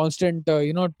constant,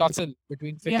 tussle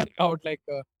between figuring out like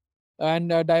and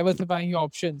diversifying your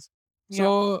options.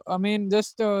 So, I mean,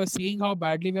 just seeing how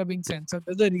badly we are being censored,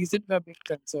 there's a reason we are being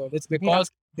censored. It's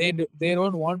because they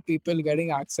don't want people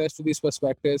getting access to these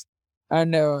perspectives,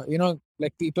 and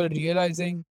like people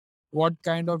realizing what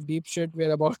kind of deep shit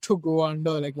we're about to go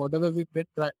under. Like whatever we've been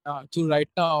to right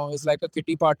now is like a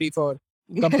kitty party for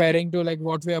comparing to like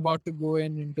what we're about to go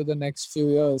into the next few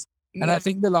years. And I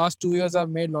think the last 2 years have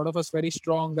made a lot of us very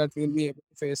strong that we'll be able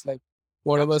to face like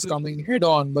whatever's coming head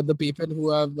on. But the people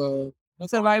who have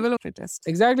survival of fittest.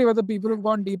 Exactly, but the people who've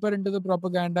gone deeper into the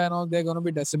propaganda and all, they're going to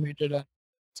be decimated. And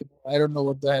I don't know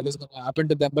what the hell is going to happen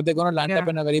to them, but they're going to land up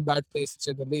in a very bad place, to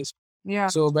say the least.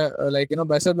 So,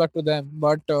 best of luck to them.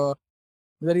 But the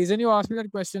reason you asked me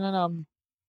that question, and I'm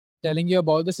telling you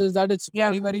about this, is that it's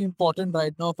very, very important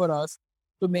right now for us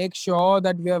to make sure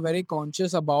that we are very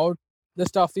conscious about the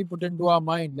stuff we put into our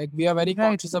mind. Like we are very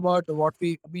conscious about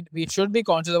we should be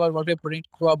conscious about what we're putting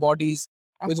into our bodies,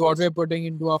 with what we're putting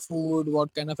into our food,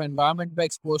 what kind of environment we're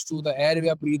exposed to, the air we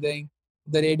are breathing,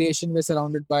 the radiation we're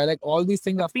surrounded by, like all these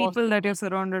things. Of course, People that you're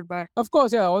surrounded by. of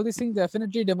course, yeah, all these things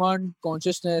definitely demand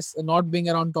consciousness, not being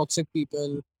around toxic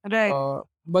people.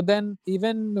 But then,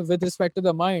 even with respect to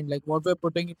the mind, like what we're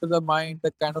putting into the mind,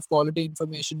 the kind of quality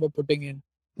information we're putting in,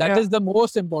 that is the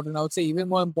most important. I would say even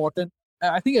more important.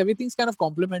 I think everything's kind of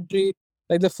complementary.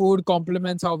 Like the food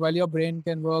complements how well your brain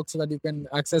can work, so that you can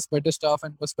access better stuff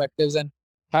and perspectives and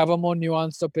have a more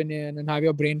nuanced opinion and have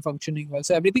your brain functioning well.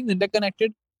 So everything's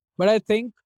interconnected. But I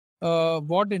think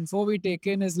what info we take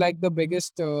in is like the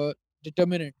biggest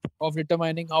determinant of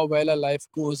determining how well our life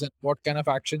goes and what kind of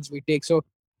actions we take. So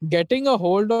getting a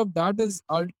hold of that is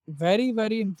very,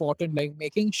 very important. Like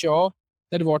making sure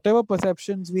that whatever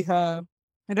perceptions we have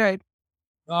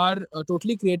are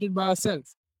totally created by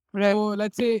ourselves. So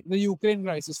let's say the Ukraine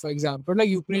crisis, for example, like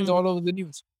Ukraine's all over the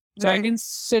news. So I can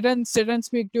sit and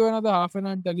speak to you another half an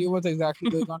hour and tell you what's exactly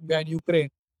going on behind Ukraine.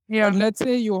 But let's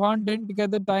say Yohan didn't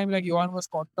get the time, like Yohan was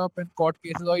caught up in court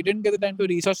cases, or he didn't get the time to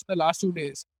research in the last 2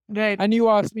 days. And you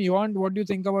asked me, Yohan, what do you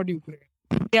think about Ukraine?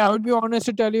 I would be honest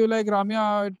to tell you, like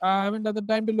Ramya, I haven't had the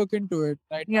time to look into it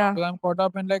right now, because I'm caught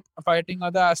up in like fighting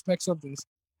other aspects of this.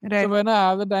 So when I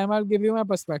have the time, I'll give you my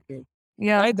perspective.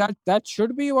 Right? That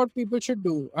should be what people should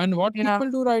do. And what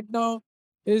people do right now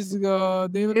is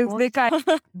they will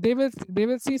they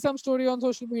will see some story on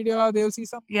social media, they'll see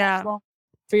some from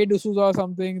Faye D'Souza or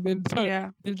something,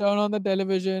 they'll turn on the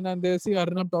television and they'll see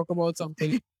Arnab talk about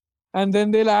something. And then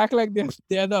they'll act like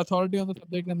they're the authority on the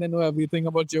subject and they know everything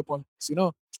about geopolitics.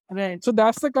 So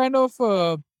that's the kind of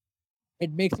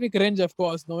it makes me cringe, of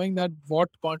course, knowing that what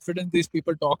confidence these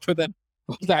people talk with and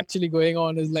what's actually going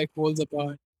on is like poles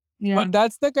apart. But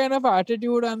that's the kind of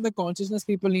attitude and the consciousness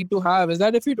people need to have, is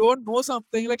that if you don't know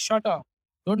something, like shut up.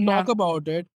 Don't talk about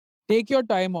it. Take your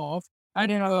time off and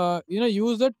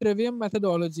use the trivium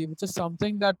methodology, which is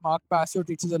something that Mark Passio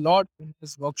teaches a lot in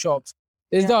his workshops.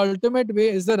 Is the ultimate way,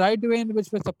 is the right way in which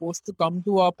we're supposed to come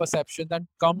to our perception and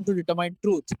come to determine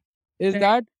truth. Is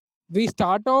that we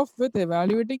start off with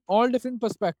evaluating all different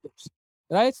perspectives.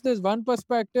 right? So there's one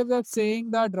perspective that's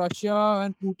saying that Russia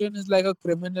and Putin is like a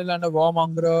criminal and a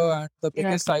warmonger and the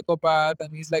biggest psychopath,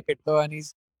 and he's like Hitler and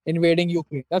he's invading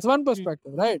Ukraine. That's one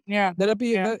perspective, right? There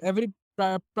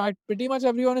are pretty much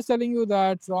everyone is telling you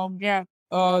that, from the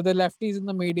lefties in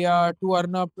the media to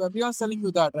Arnab, everyone's telling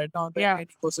you that right now in the Indian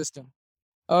ecosystem.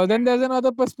 Then there's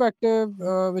another perspective,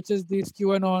 which is these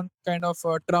QAnon kind of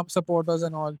Trump supporters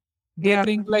and all. They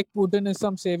think like Putin is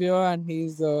some savior and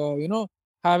he's,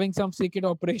 having some secret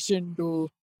operation to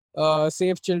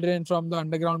save children from the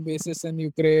underground bases in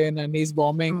Ukraine, and he's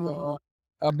bombing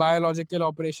a biological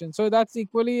operation. So that's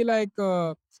equally like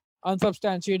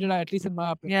unsubstantiated, at least in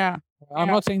my opinion. I'm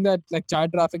not saying that like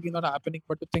child trafficking is not happening,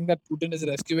 but to think that Putin is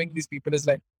rescuing these people is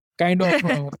like kind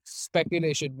of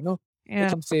speculation,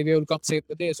 some savior will come save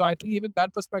the day. So I think even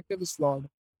that perspective is flawed.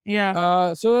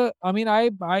 So I mean, I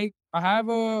have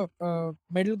a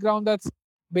middle ground that's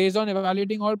based on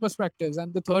evaluating all perspectives,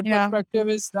 and the third perspective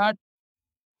is that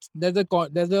there's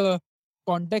a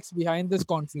context behind this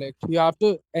conflict. You have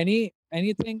to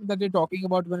anything that you're talking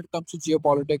about when it comes to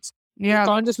geopolitics. You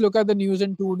can't just look at the news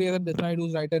in 2 days and decide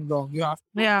who's right and wrong. You have to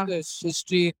go through this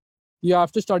history. You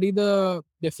have to study the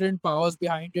different powers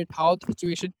behind it, how the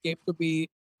situation came to be,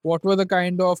 what were the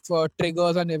kind of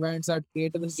triggers and events that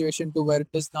created the situation to where it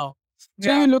is now.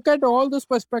 So you look at all those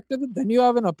perspectives, and then you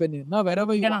have an opinion. Now,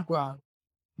 wherever you want to have.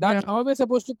 That's how we're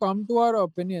supposed to come to our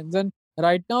opinions. And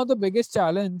right now, the biggest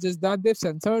challenge is that they've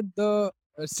censored the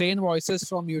sane voices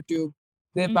from YouTube.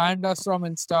 They banned us from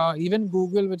Insta, even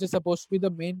Google, which is supposed to be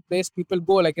the main place people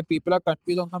go. Like if people are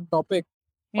confused on some topic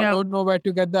or don't know where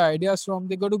to get the ideas from,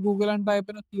 they go to Google and type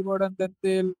in a keyword, and then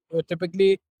they'll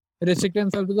typically restrict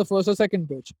themselves to the first or second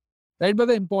page. Right? But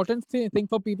the important thing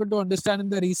for people to understand in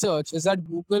the research is that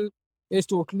Google is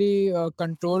totally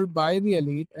controlled by the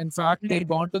elite. In fact, they've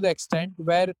gone to the extent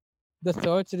where the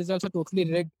search results are totally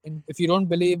rigged. And if you don't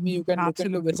believe me, you can look at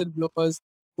the whistleblowers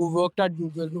who worked at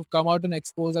Google, who come out and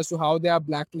expose as to how they are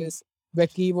blacklisted, where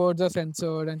keywords are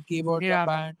censored and keywords are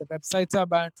banned, the websites are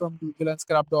banned from Google and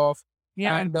scrubbed off.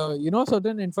 And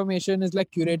certain information is like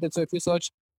curated. So if you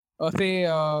search, say,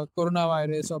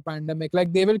 coronavirus or pandemic,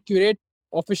 like they will curate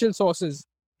official sources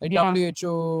like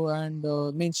WHO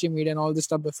and mainstream media and all this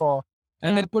stuff before.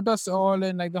 And they'll put us all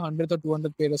in like the 100th or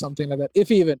 200th page or something like that.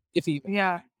 If even.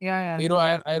 I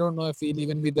don't know if we'll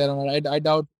even be there or not. I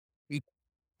doubt we,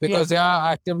 because they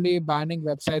are actively banning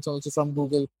websites also from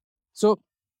Google. So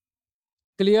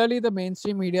clearly the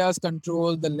mainstream media has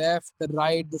control the left, the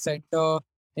right, the center.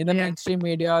 In the mainstream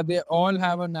media, they all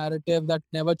have a narrative that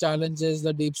never challenges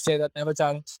the deep state, that never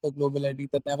challenges the global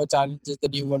elite, that never challenges the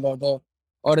new world order,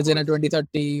 Origin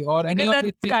 2030, or any of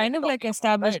these things. Kind of like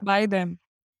established by them.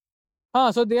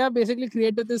 So they have basically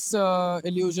created this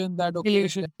illusion that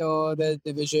there's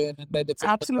division and there are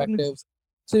different perspectives.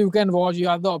 So you can watch. You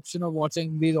have the option of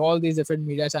watching all these different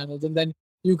media channels, and then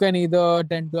you can either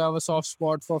tend to have a soft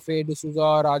spot for Faye D'Souza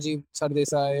or Rajiv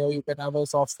Sardesai, or you can have a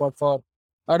soft spot for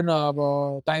Arnab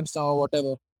or Times Now or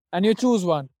whatever, and you choose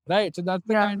one, right? So that's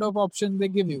the kind of option they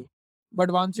give you.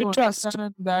 But once you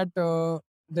understand that the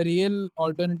real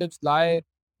alternatives lie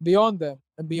beyond them,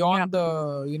 beyond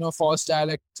the false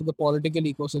dialects of the political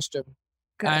ecosystem.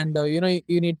 And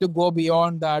you need to go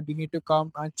beyond that. You need to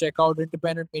come and check out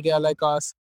independent media like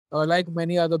us, like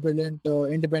many other brilliant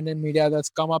independent media that's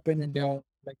come up in India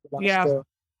like the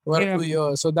last 2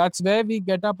 years. So that's where we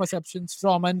get our perceptions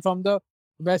from, and from the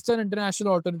Western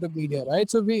international alternative media, right?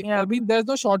 So I mean, there's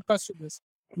no shortcuts to this.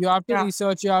 You have to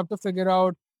research. You have to figure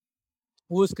out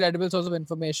who's credible source of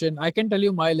information. I can tell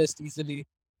you my list easily,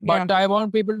 but I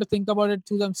want people to think about it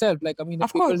through themselves. Like, I mean,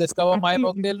 if people discover my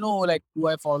book, they'll know like who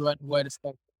I follow and who I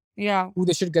respect. Who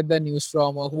they should get their news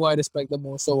from, or who I respect the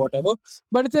most, or whatever.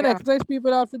 But it's an exercise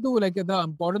people have to do. Like, the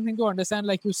important thing to understand,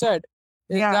 like you said,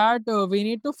 is that we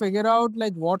need to figure out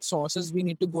like what sources we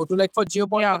need to go to. Like for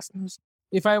geopolitics news,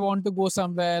 if I want to go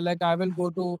somewhere, like I will go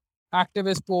to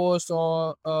Activist Post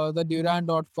or the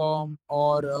Duran.com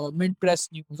or Mint Press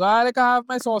News. I have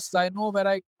my sources. I know where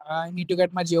I need to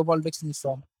get my geopolitics news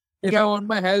from. If I want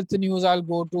my health news, I'll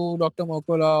go to Dr.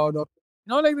 Mokola or Dr.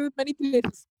 Like there's many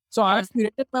places. So I've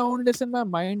created my own list in my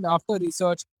mind after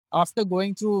research, after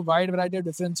going through a wide variety of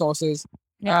different sources.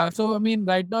 So I mean,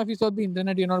 right now, if you search the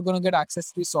internet, you're not going to get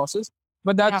access to these sources.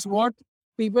 But that's what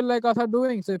people like us are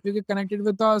doing. So if you get connected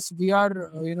with us, we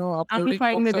are,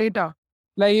 amplifying the data.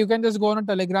 Like you can just go on a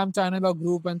Telegram channel or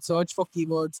group and search for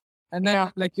keywords. And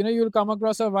then, you'll come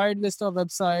across a wide list of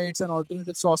websites and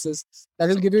alternative sources that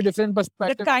will give you different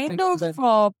perspectives.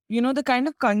 The kind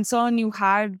of concern you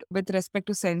had with respect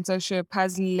to censorship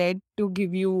has led to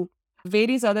give you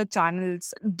various other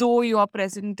channels, though you are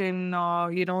present in,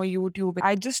 YouTube.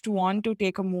 I just want to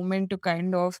take a moment to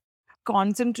kind of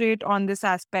concentrate on this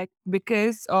aspect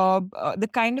because the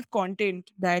kind of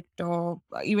content that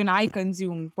even I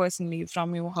consume personally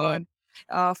from Yohan,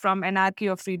 from Anarchy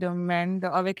of Freedom and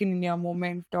the Awaken India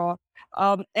movement,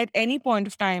 at any point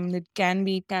of time it can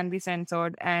be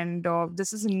censored, and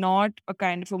this is not a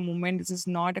kind of a movement. This is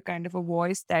not a kind of a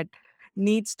voice that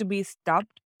needs to be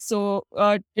stopped. So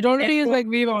It already is like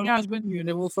we've yeah, almost been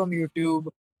removed from YouTube.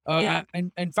 yeah,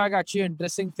 And in fact, actually,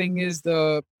 interesting thing is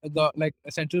the like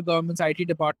central government's IT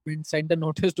department sent a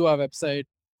notice to our website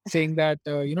saying that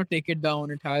take it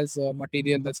down. It has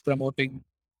material that's promoting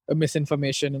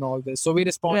misinformation and all this. So we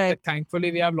responded. right. Like,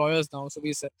 thankfully, we have lawyers now. So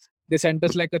we said they sent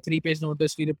us like a 3-page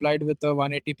notice. We replied with a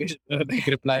 180-page like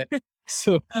reply.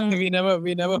 So we never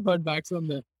heard back from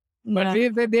them. But Yeah,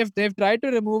 they've tried to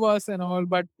remove us and all,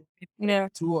 but yeah,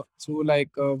 through like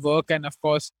work and of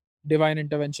course divine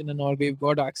intervention and all, we've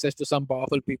got access to some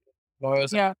powerful people,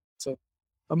 lawyers. yeah, So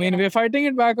I mean, we're fighting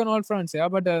it back on all fronts, yeah.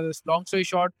 But long story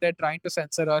short, they're trying to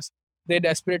censor us. They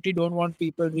desperately don't want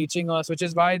people reaching us, which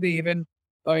is why they even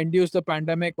induced the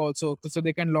pandemic also, so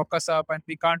they can lock us up and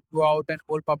we can't go out and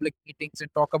hold public meetings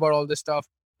and talk about all this stuff.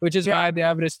 Which is yeah, why they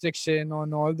have restriction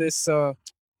on all this,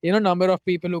 number of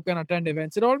people who can attend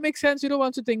events. It all makes sense,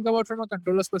 once you think about from a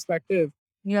controller's perspective.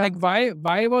 yeah, Like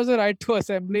why was the right to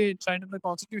assembly enshrined in the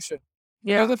constitution?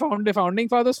 Because yeah. the founding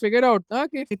fathers figured out,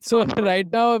 okay, so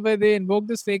right now where they invoke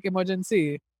this fake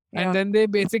emergency, and Yeah, then they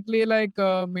basically like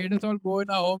made us all go in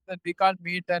our homes and we can't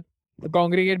meet and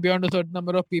congregate beyond a certain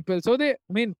number of people. So I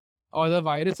mean, or the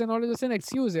virus and all is just an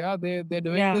excuse, yeah. They're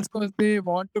doing yeah, this because they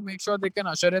want to make sure they can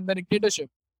usher in the dictatorship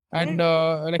and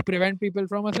right, like prevent people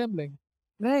from assembling.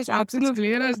 right, So it's absolutely.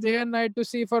 clear as day and night to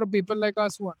see for people like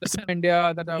us who understand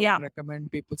India that I would Yeah,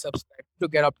 recommend people subscribe to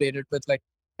get updated with like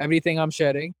everything I'm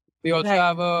sharing. We also right.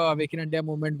 have a Awaken India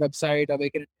Movement website,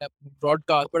 Awaken India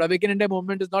broadcast, but Awaken India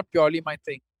Movement is not purely my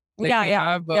thing. Like Yeah, we yeah,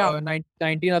 have yeah,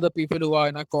 19 other people who are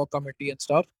in our core committee and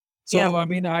stuff. yeah, So I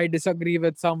mean, I disagree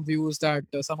with some views that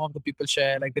some of the people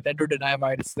share. Like they tend to deny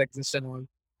viruses exist and all.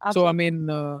 So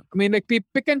absolutely. like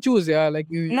pick and choose, yeah. Like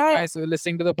you Yeah, guys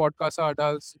listening to the podcast are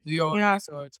adults, do your own yeah,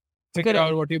 research, figure correct.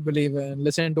 out what you believe in,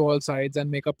 listen to all sides, and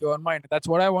make up your own mind. That's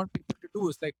what I want people to do.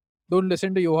 Is like don't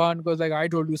listen to Yohan because like I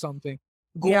told you something.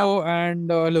 Yeah, Go and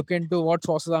look into what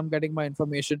sources I'm getting my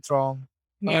information from.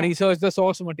 yeah, Research the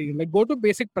source material. Like go to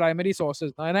basic primary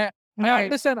sources. And I right.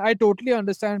 understand. I totally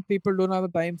understand. People don't have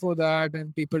the time for that,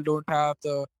 and people don't have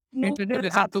the No, internet to there's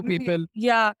listen to absolutely, people.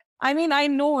 yeah. I mean, I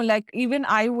know, like, even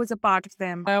I was a part of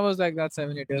them. I was like that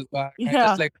 7 8 years back. I just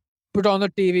Yeah, like put on the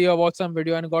TV or watch some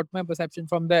video and got my perception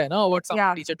from there. No, what some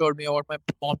yeah, teacher told me or what my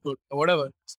mom told me or whatever.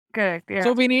 correct. So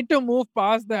Yeah, we need to move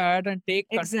past that and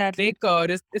exactly.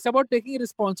 it's about taking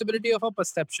responsibility of our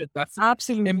perception. That's the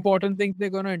Absolutely. important thing they're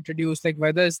going to introduce. Like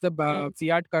whether it's the Mm,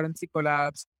 fiat currency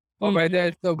collapse, or mm, whether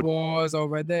it's the wars, or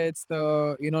whether it's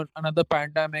the another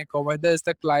pandemic, or whether it's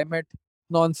the climate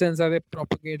nonsense that they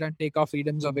propagate and take our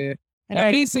freedoms away.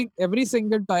 right. Every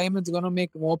single time it's gonna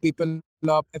make more people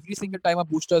up. Every single time a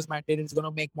booster is mandated, it's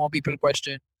gonna make more people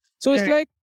question. So it's Correct.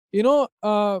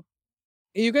 like,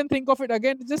 you can think of it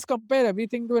again, just compare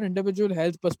everything to an individual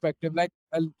health perspective. Like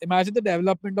imagine the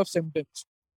development of symptoms.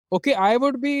 Okay, I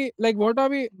would be like, what are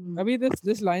we? I mean,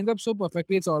 this lines up so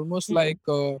perfectly. It's almost Mm, like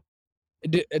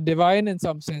divine in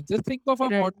some sense. Just think of a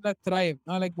right. model that thrive.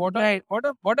 Like Right.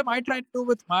 what am I trying to do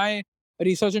with my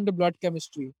research into blood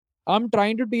chemistry? I'm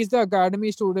trying to teach the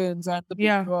academy students and the people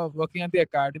Yeah. who are working at the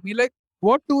academy, like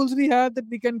what tools we have that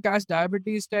we can catch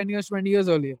diabetes 10 years, 20 years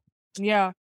earlier.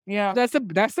 Yeah. Yeah. That's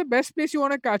the best place you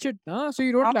want to catch it, huh? So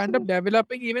you don't end up Absolutely.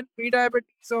 developing even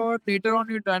pre-diabetes, or later on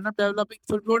you end up developing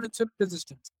full-blown insulin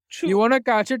resistance. You True. want to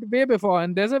catch it way before,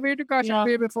 and there's a way to catch it Yeah.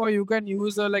 way before. You can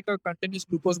use like a continuous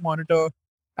glucose monitor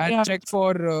and Yeah. check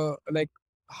for like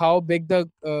how big the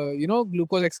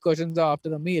glucose excursions are after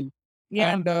the meal.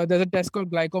 Yeah. And there's a test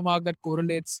called glycomark that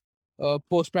correlates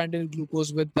postprandial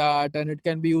glucose with that, and it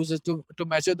can be used to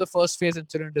measure the first phase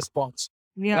insulin response.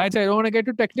 Yeah. Right, so I don't want to get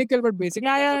too technical, but basically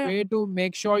Yeah. there's Yeah. a Yeah. way to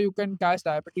make sure you can catch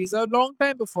diabetes a long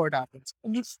time before it happens.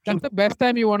 It's That's true. the best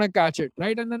time you want to catch it,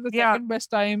 right? And then the Yeah. second best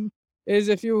time is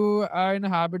if you are in a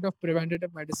habit of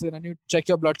preventative medicine and you check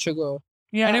your blood sugar and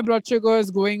Yeah. your blood sugar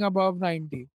is going above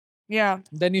 90, Yeah.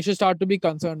 then you should start to be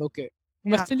concerned, okay.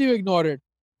 But Yeah. still you ignore it.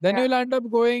 Then Yeah. you'll end up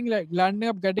landing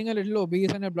up getting a little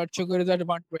obese and your blood sugar is at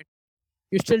 120.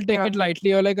 You still take Yeah. it lightly.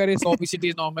 You're like, "Arey, so obesity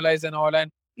is normalized and all."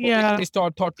 And Yeah. obesity is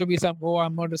thought to be some, oh,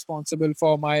 I'm not responsible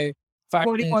for my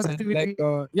Body fatness and like,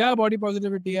 positivity. yeah, body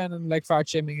positivity and like fat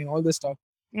shaming and all this stuff.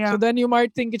 So Yeah. then you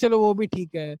might think, chalo, wo bhi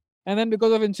theek hai. And then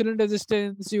because of insulin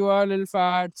resistance, you are a little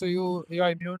fat, so your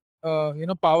immune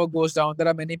power goes down. There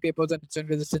are many papers on insulin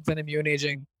resistance and immune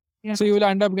aging. So you will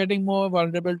end up getting more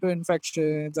vulnerable to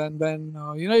infections, and then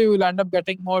you will end up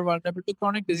getting more vulnerable to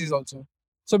chronic disease also.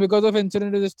 So because of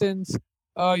insulin resistance,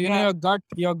 your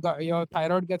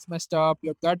thyroid gets messed up,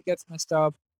 your gut gets messed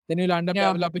up. Then you'll end up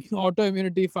developing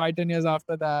autoimmunity 5-10 years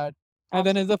after that. And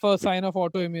then is the first sign of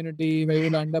autoimmunity where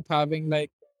you'll end up having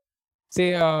like,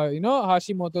 say,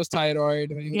 Hashimoto's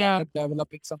thyroid, where you end up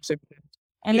developing some symptoms.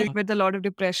 And like with a lot of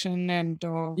depression and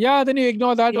Yeah, then you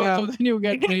ignore that also. Then you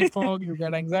get brain fog, you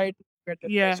get anxiety, you get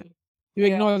depression. You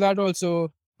ignore that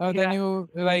also. Then you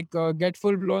get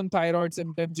full blown thyroid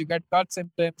symptoms, you get gut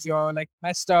symptoms, you're like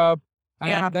messed up,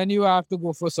 and then you have to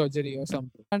go for surgery or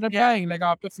something. End up dying like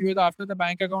after a few years after the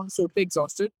bank account is totally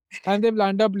exhausted, and they'll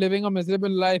end up living a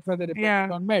miserable life where they're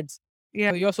dependent on meds.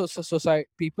 So your society,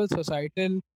 people's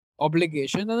societal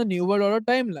obligation and the new world order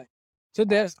timeline. So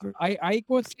there's I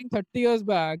was saying 30 years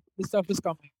back, this stuff is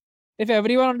coming. If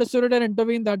everyone understood it and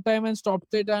intervened that time and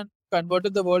stopped it and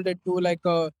converted the world into like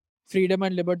a freedom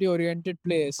and liberty oriented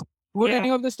place, would any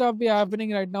of this stuff be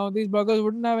happening right now? These bloggers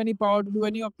wouldn't have any power to do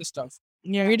any of this stuff.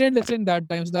 We didn't listen that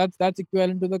time, so that's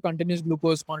equivalent to the continuous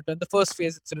glucose monitor, the first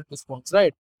phase insulin response,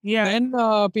 right? Then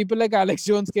people like Alex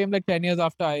Jones came like 10 years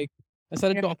after Ike and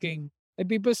started talking, and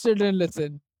people still didn't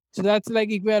listen. So that's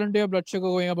like equivalent to your blood sugar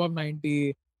going above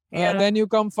 90. Then you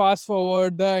come fast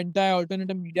forward, the entire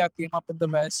alternative media came up in the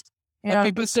West.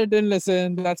 People still didn't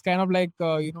listen. That's kind of like,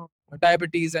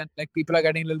 diabetes, and like people are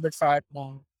getting a little bit fat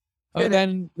now.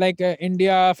 Then like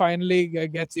India finally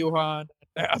gets Yohan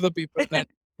and other people. Then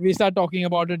we start talking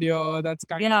about it here. That's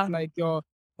kind of like your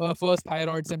first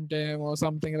thyroid symptom or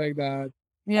something like that.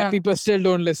 And people still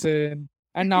don't listen.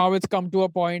 And now it's come to a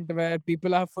point where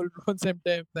people have full blown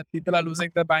symptoms, and people are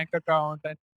losing their bank account,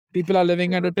 and people are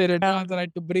living under tyranny, the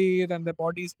right to breathe, and their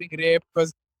bodies being raped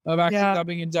because vaccines are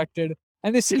being injected.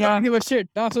 And they still don't give a shit.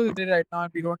 That's what they say right now.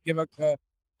 We don't give a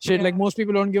shit. Like most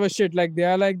people don't give a shit. Like they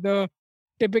are like the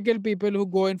typical people who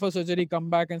go in for surgery, come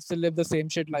back, and still live the same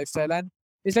shit lifestyle. And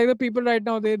it's like the people right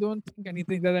now, they don't think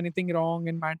there's anything wrong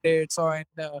in mandates or in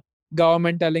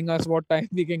government telling us what time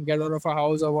we can get out of a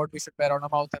house or what we should wear on our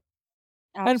mouth.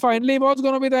 And finally, what's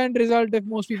going to be the end result if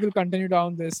most people continue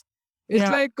down this? It's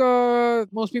like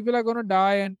most people are going to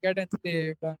die and get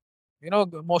enslaved. And,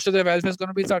 most of the wealth is going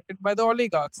to be sucked in by the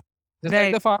oligarchs. Just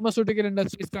like the pharmaceutical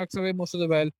industry sucks away most of the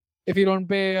wealth if you don't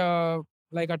pay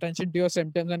like attention to your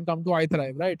symptoms and come to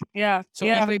iThrive, right? So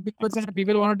if like,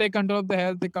 people want to take control of the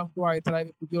health, they come to iThrive.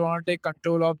 If people want to take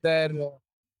control of their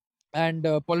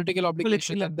political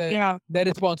obligations and their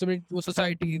responsibility to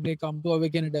society, they come to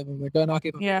awaken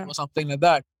it or something like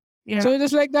that. So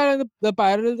just like that, and the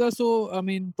parallels are so, I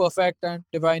mean, perfect and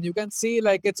divine. You can see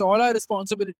like it's all our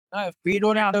responsibility. If we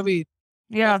don't intervene,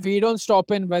 if we don't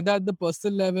stop in, whether at the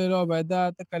personal level or whether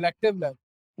at the collective level,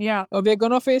 we're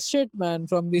gonna face shit, man,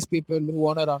 from these people who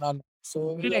wanna run our lives.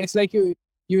 So it's like you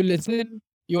listen,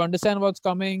 you understand what's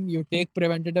coming, you take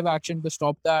preventative action to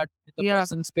stop that in the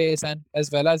personal space and as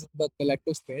well as in the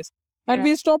collective space, and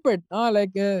we stop it.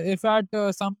 If at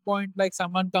some point like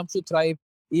someone comes to thrive,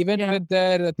 even with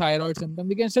their thyroid symptom,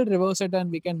 we can still reverse it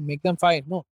and we can make them fine.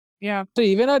 No. So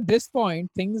even at this point,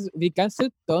 we can still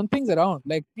turn things around.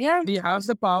 Like we have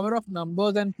the power of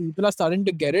numbers, and people are starting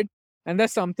to get it. And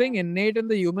there's something innate in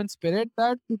the human spirit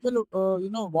that people,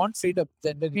 want freedom.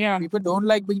 Generally, people don't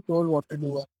like being told what to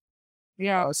do.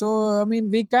 So I mean,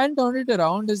 we can turn it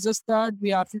around. It's just that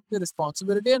we have to take the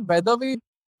responsibility, and whether it's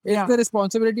the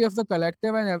responsibility of the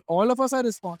collective, and all of us are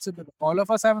responsible. All of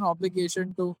us have an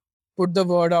obligation to put the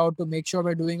word out, to make sure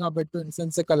we're doing our bit to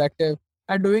influence the collective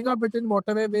and doing our bit in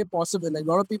whatever way possible. Like a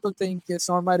lot of people think it's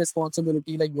not my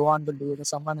responsibility, like Yohan will do it or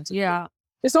someone else.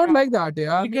 It's not like that.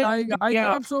 I mean, I gave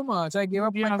up so much. I gave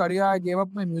up my career. I gave up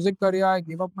my music career. I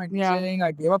gave up my DJing.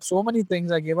 I gave up so many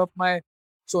things. I gave up my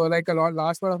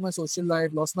last part of my social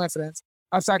life. Lost my friends.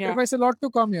 I've sacrificed a lot to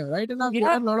come here, right? And I've given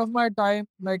a lot of my time,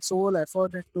 like soul,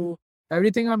 effort into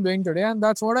everything I'm doing today, and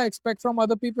that's what I expect from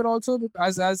other people also,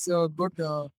 as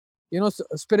good,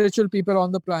 spiritual people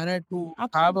on the planet who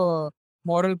have a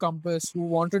moral compass, who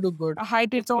want to do good.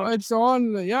 It's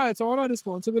all our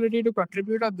responsibility to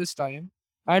contribute at this time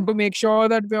and to make sure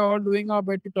that we're all doing our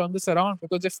bit to turn this around.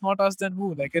 Because if not us, then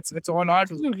who? Like it's all our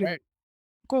doing, right?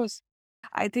 Of course.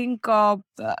 I think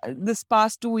this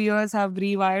past 2 years have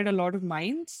rewired a lot of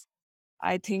minds.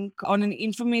 I think on an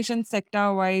information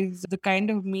sector wise, the kind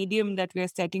of medium that we are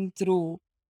setting through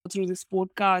this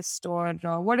podcast or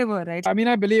whatever, right? I mean,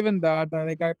 I believe in that.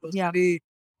 I personally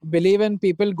believe in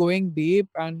people going deep,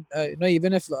 and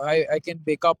even if I can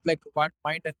pick up like one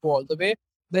mind and go all the way,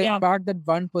 the impact that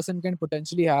one person can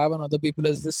potentially have on other people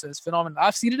is phenomenal.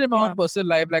 I've seen it in my own personal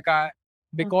life. Like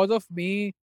because of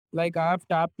me, like I've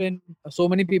tapped in so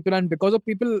many people, and because of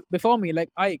people before me, like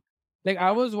I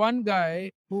was one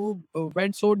guy who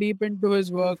went so deep into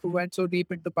his work, who went so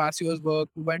deep into Passio's work,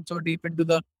 who went so deep into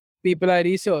the people I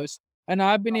researched, and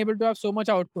I've been able to have so much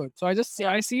output. So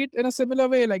I see it in a similar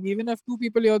way. Like even if two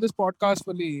people hear this podcast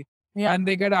fully, and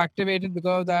they get activated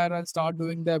because of that and start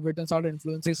doing their bit and start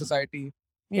influencing society,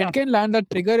 it can land. The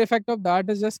trigger effect of that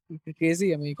is just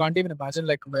crazy. I mean, you can't even imagine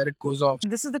like where it goes off.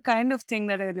 This is the kind of thing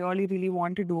that I really, really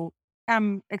want to do.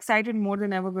 I'm excited more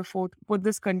than ever before to put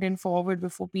this content forward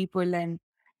before people and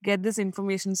get this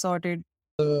information sorted.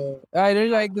 I really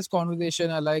like this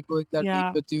conversation. I like going that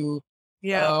deep with you.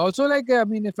 Also, like, I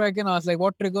mean, if I can ask, like,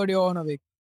 what triggered you on awake?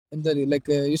 In the like,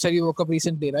 you said you woke up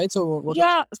recently, right? So,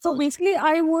 so basically,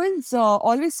 I was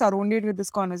always surrounded with this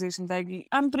conversation. Like,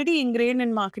 I'm pretty ingrained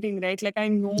in marketing, right? Like, I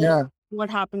know what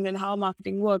happens and how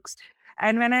marketing works.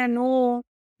 And when I know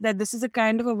that this is a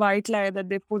kind of a white lie that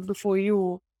they put before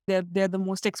you, they're the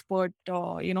most expert,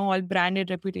 all branded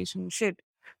reputation shit.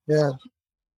 Yeah.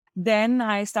 Then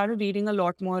I started reading a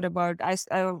lot more about. I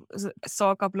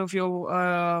saw a couple of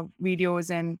your videos,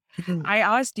 and I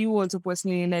asked you also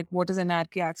personally, like, what does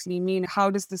anarchy actually mean? How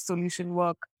does this solution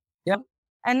work? Yeah.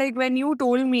 And like when you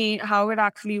told me how it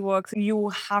actually works, you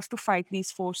have to fight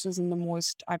these forces in the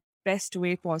most best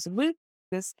way possible.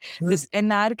 This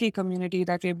anarchy community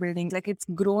that we're building, like it's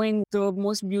growing. The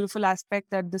most beautiful aspect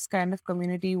that this kind of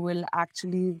community will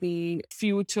actually be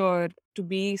future to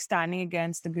be standing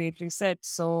against the Great Reset.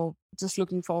 So just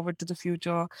looking forward to the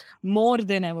future more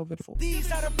than ever before. These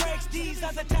are the breaks, these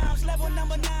are the times. Level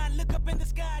number 9, look up in the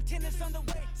sky, tennis on the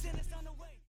way, tennis on the way.